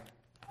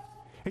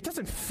 It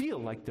doesn't feel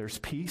like there's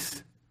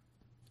peace.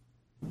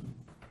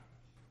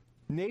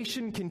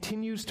 Nation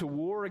continues to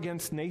war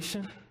against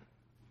nation.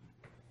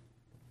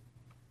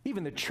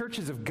 Even the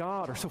churches of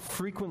God are so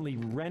frequently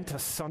rent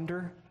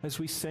asunder as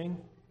we sing,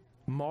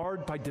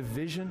 marred by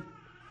division,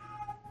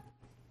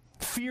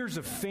 fears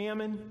of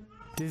famine,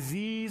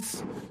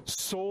 disease,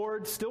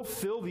 sword still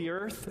fill the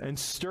earth and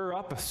stir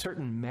up a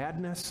certain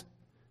madness.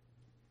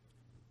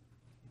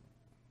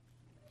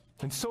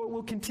 And so it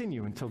will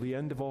continue until the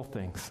end of all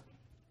things.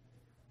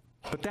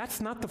 But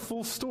that's not the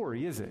full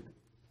story, is it?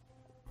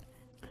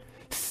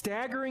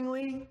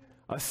 Staggeringly,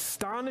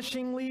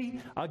 astonishingly,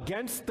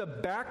 against the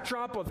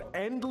backdrop of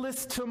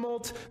endless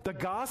tumult, the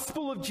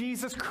gospel of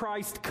Jesus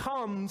Christ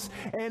comes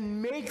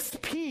and makes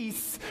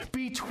peace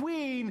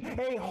between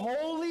a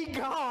holy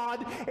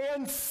God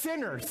and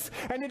sinners.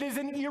 And it is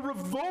an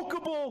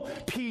irrevocable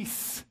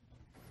peace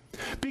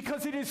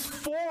because it is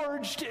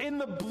forged in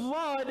the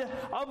blood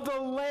of the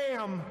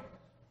Lamb.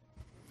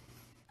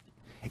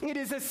 It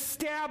is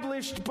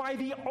established by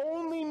the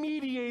only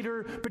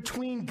mediator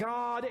between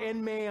God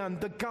and man,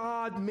 the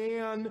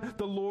God-man,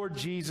 the Lord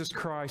Jesus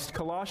Christ.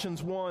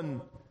 Colossians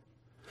 1,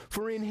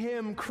 for in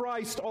him,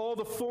 Christ, all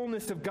the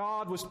fullness of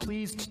God was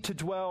pleased to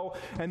dwell,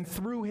 and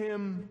through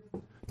him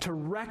to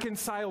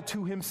reconcile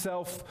to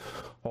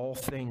himself all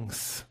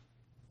things,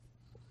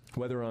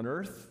 whether on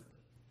earth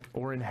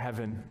or in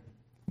heaven,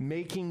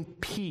 making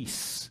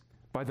peace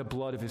by the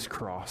blood of his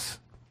cross.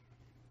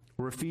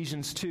 Or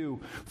Ephesians 2,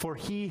 for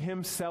he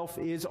himself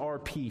is our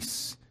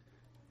peace.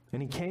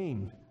 And he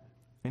came,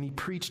 and he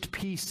preached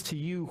peace to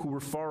you who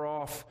were far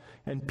off,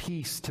 and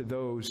peace to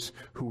those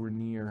who were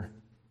near.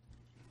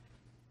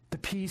 The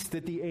peace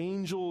that the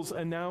angels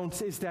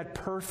announce is that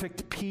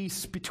perfect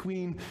peace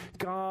between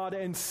God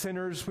and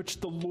sinners, which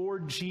the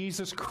Lord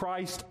Jesus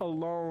Christ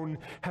alone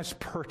has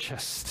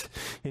purchased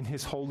in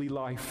his holy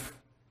life,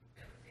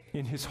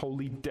 in his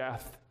holy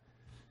death,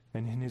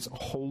 and in his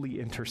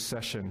holy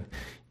intercession,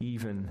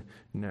 even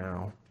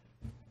now.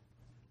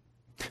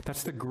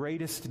 That's the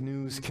greatest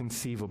news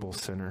conceivable,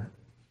 sinner.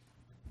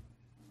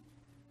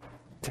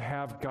 To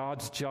have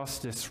God's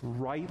justice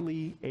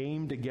rightly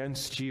aimed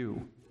against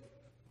you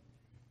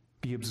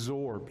be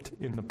absorbed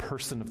in the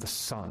person of the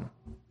Son,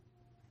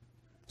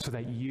 so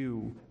that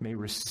you may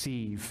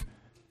receive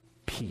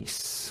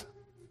peace.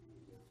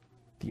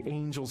 The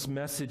angel's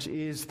message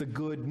is the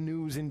good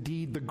news,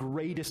 indeed the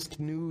greatest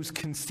news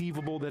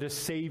conceivable, that a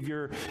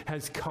Savior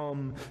has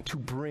come to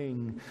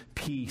bring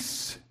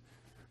peace.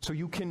 So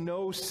you can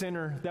know,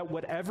 sinner, that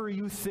whatever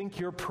you think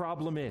your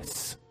problem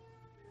is,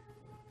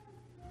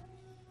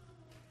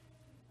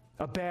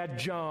 a bad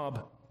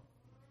job,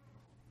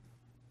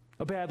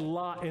 a bad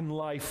lot in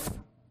life,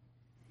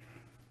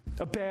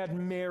 a bad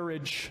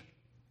marriage,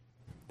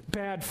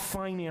 bad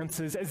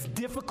finances, as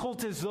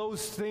difficult as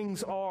those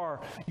things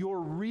are, your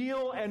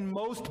real and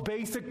most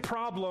basic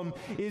problem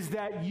is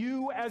that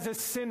you as a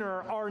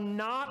sinner are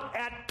not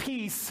at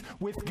peace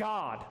with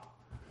God.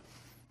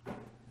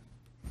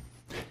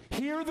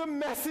 Hear the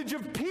message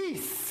of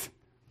peace.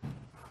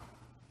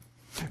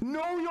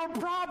 Know your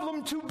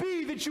problem to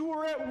be that you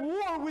are at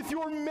war with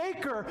your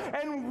Maker,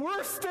 and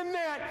worse than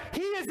that,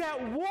 he is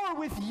at war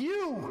with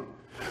you.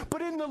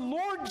 But in the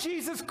Lord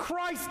Jesus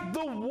Christ,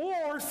 the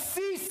war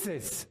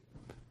ceases.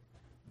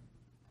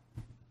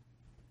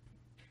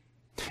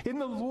 In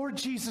the Lord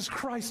Jesus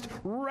Christ,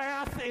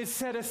 wrath is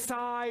set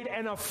aside,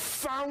 and a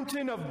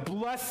fountain of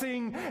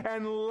blessing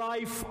and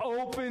life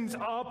opens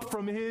up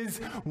from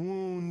his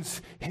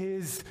wounds,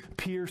 his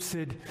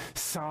pierced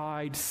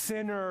side.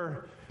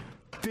 Sinner,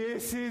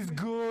 this is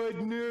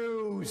good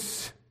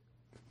news.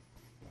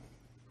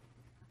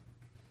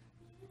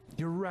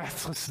 Your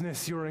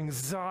restlessness, your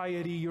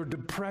anxiety, your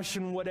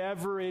depression,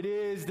 whatever it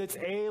is that's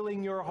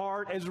ailing your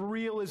heart, as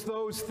real as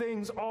those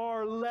things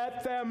are,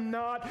 let them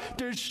not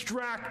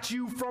distract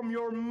you from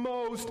your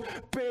most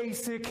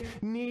basic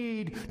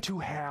need to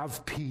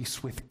have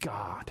peace with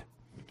God.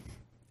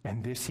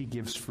 And this he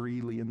gives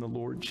freely in the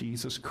Lord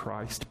Jesus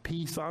Christ.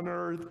 Peace on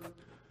earth,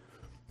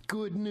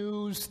 good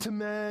news to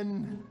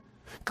men,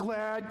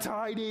 glad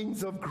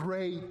tidings of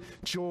great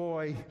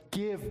joy.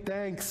 Give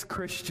thanks,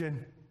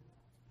 Christian.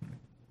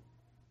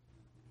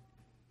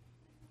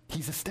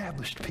 He's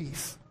established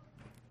peace.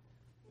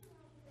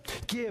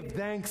 Give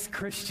thanks,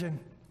 Christian,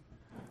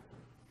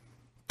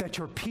 that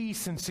your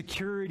peace and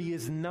security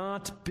is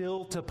not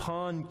built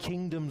upon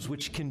kingdoms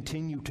which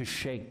continue to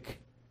shake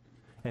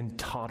and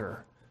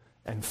totter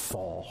and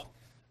fall.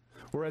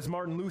 Or as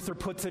Martin Luther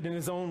puts it in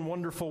his own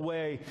wonderful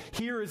way,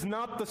 here is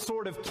not the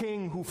sort of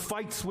king who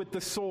fights with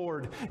the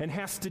sword and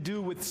has to do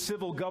with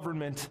civil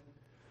government.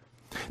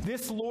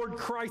 This Lord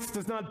Christ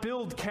does not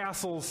build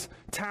castles,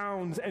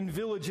 towns, and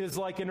villages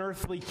like an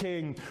earthly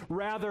king.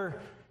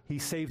 Rather, he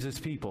saves his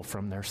people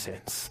from their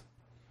sins.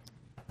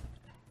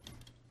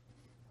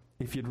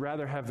 If you'd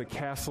rather have the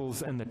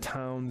castles and the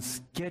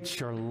towns, get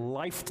your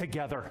life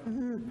together.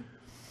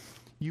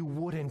 You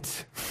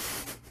wouldn't.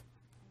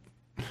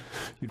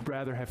 You'd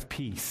rather have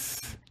peace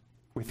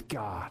with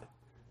God,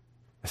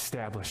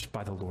 established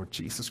by the Lord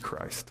Jesus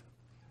Christ.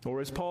 Or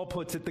as Paul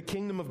puts it, the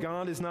kingdom of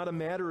God is not a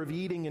matter of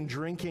eating and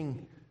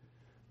drinking,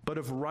 but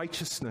of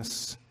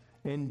righteousness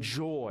and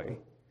joy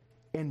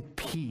and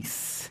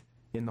peace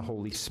in the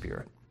Holy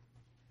Spirit.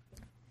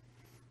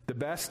 The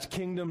best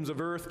kingdoms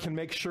of earth can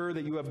make sure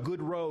that you have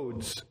good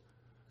roads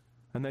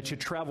and that you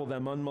travel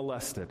them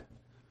unmolested.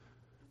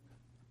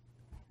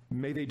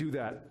 May they do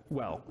that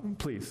well,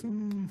 please.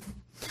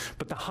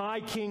 But the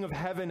high King of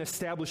heaven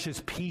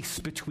establishes peace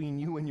between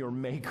you and your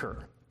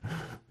Maker,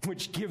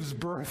 which gives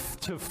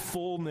birth to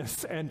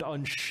fullness and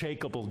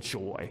unshakable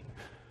joy.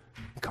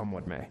 Come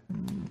what may.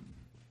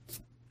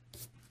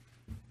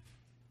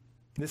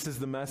 This is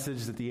the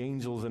message that the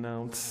angels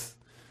announce.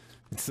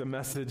 It's a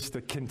message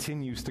that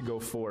continues to go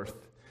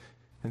forth.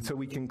 And so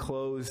we can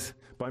close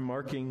by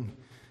marking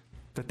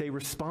that they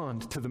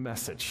respond to the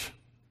message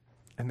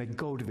and they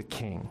go to the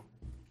King,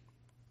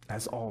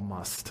 as all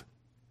must.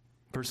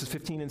 Verses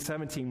 15 and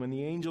 17, when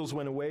the angels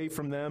went away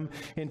from them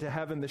into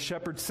heaven, the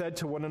shepherds said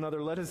to one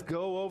another, "Let us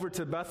go over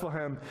to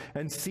Bethlehem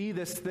and see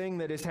this thing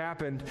that has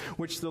happened,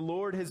 which the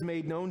Lord has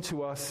made known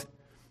to us."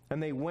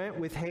 And they went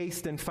with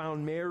haste and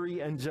found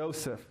Mary and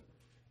Joseph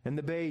and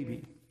the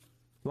baby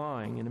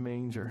lying in a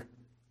manger.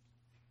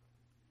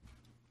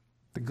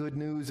 The good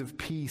news of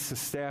peace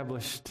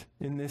established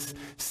in this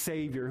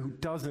Savior who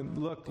doesn't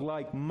look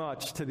like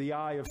much to the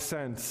eye of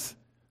sense.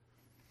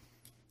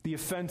 The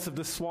offense of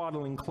the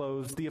swaddling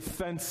clothes, the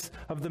offense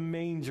of the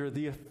manger,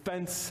 the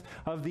offense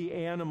of the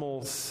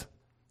animals,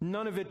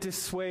 none of it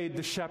dissuaded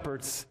the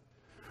shepherds,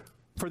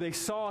 for they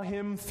saw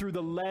him through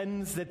the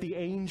lens that the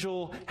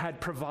angel had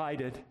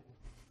provided.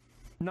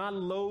 Not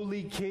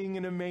lowly king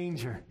in a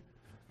manger,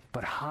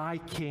 but high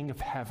King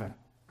of heaven.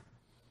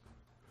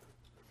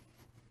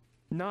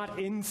 Not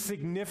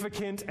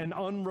insignificant and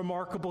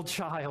unremarkable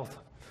child,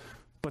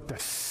 but the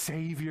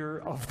Savior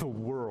of the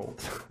world.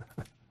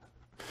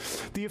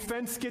 The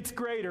offense gets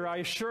greater, I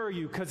assure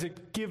you, because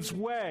it gives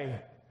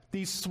way.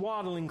 These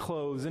swaddling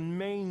clothes and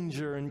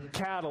manger and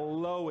cattle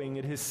lowing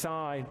at his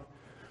side.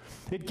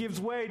 It gives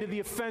way to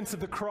the offense of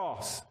the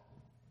cross,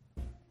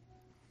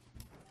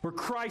 where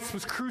Christ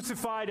was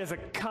crucified as a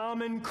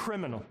common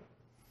criminal.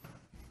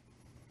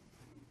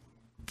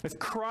 As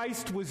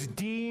Christ was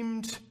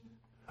deemed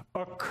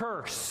a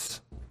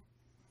curse.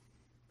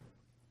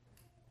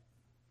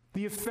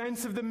 The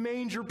offense of the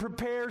manger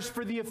prepares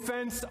for the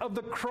offense of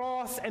the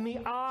cross, and the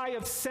eye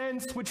of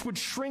sense, which would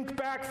shrink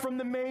back from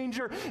the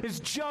manger, is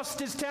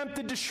just as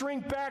tempted to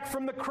shrink back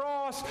from the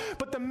cross.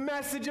 But the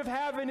message of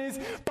heaven is,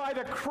 by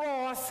the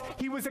cross,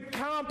 he was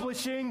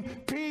accomplishing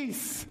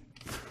peace.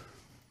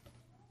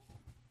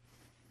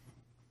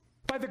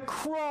 By the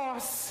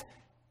cross,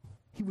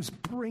 he was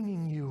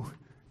bringing you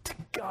to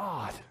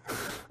God.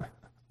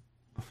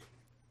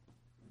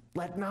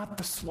 Let not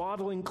the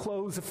swaddling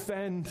clothes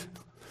offend.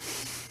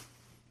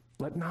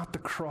 Let not the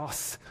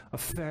cross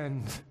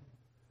offend.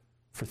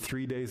 For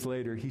 3 days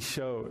later, he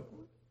showed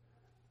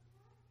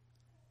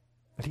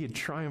that he had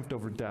triumphed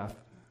over death.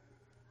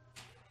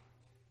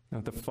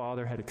 That the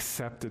Father had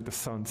accepted the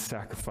Son's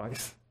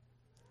sacrifice.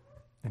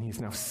 And he is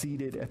now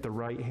seated at the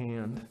right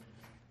hand,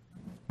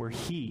 where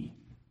he,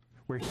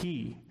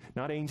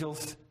 not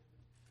angels,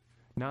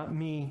 not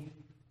me,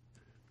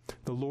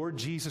 the Lord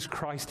Jesus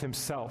Christ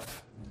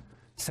himself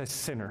says,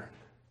 "Sinner,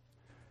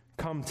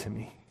 come to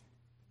me.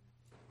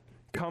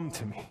 Come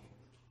to me.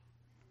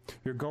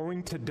 You're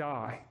going to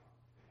die,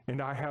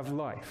 and I have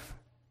life.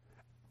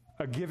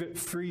 I give it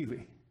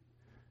freely.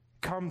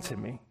 Come to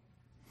me.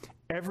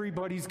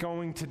 Everybody's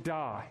going to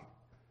die.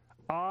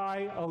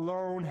 I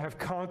alone have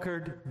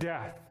conquered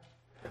death.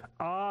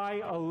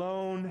 I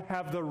alone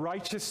have the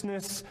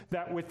righteousness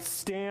that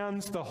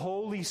withstands the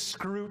holy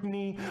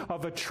scrutiny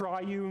of a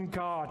triune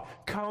God.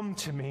 Come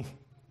to me.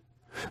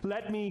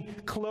 Let me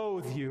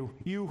clothe you,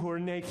 you who are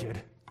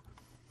naked.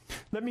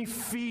 Let me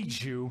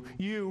feed you,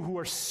 you who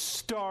are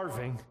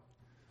starving.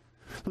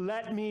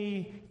 Let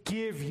me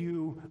give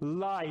you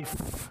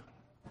life,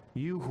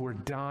 you who are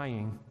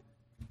dying.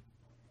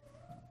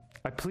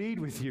 I plead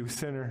with you,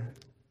 sinner,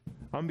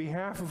 on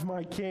behalf of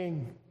my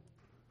King,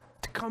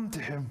 to come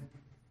to him.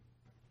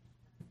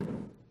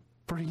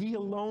 For he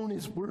alone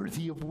is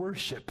worthy of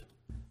worship.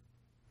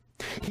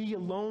 He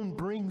alone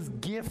brings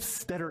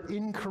gifts that are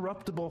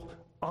incorruptible,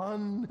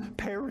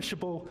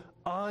 unperishable,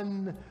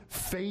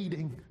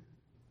 unfading.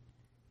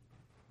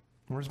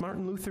 Or as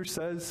Martin Luther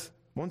says,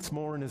 once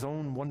more in his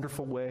own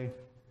wonderful way,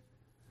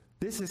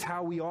 this is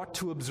how we ought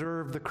to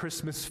observe the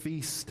Christmas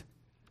feast.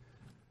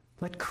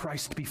 Let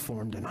Christ be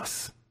formed in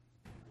us.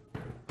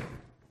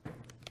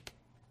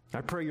 I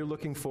pray you're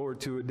looking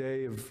forward to a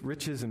day of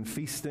riches and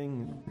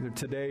feasting, either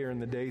today or in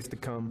the days to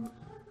come.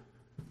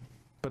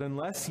 But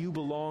unless you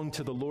belong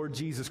to the Lord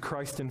Jesus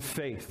Christ in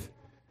faith,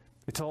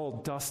 it's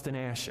all dust and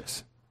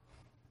ashes.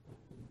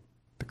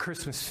 The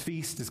Christmas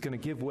feast is going to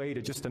give way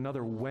to just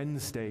another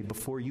Wednesday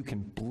before you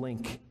can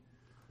blink.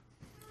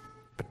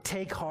 But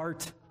take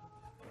heart,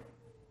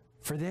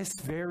 for this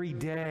very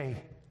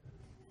day,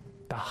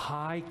 the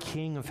high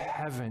King of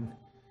heaven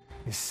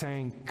is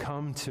saying,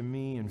 "Come to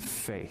me in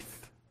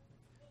faith,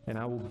 and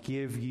I will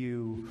give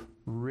you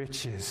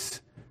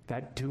riches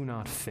that do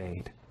not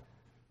fade.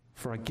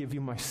 For I give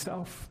you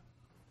myself,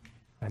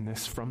 and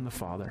this from the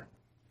Father,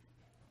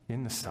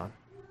 in the Son,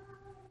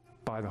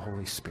 by the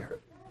Holy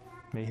Spirit.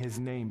 May his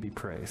name be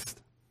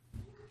praised,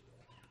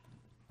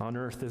 on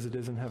earth as it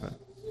is in heaven."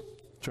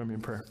 Join me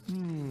in prayer.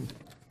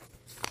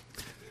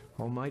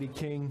 Almighty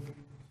King,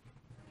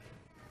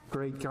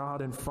 Great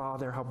God and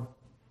Father, how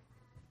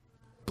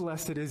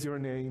blessed is your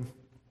name,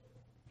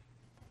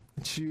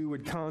 that you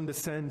would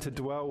condescend to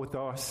dwell with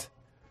us,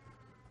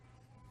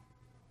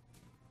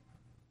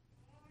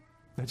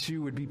 that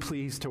you would be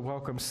pleased to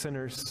welcome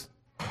sinners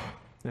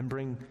and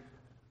bring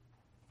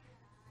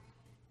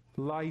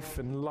life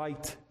and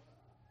light,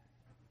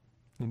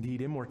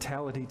 indeed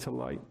immortality to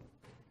light.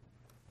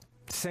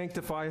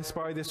 Sanctify us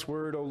by this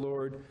word, O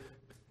Lord.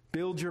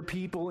 Build your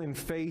people in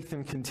faith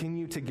and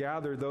continue to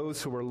gather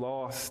those who are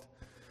lost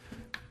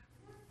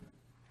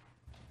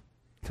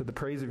to the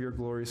praise of your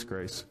glorious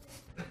grace.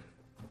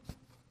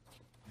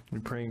 We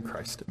pray in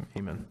Christ.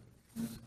 Amen.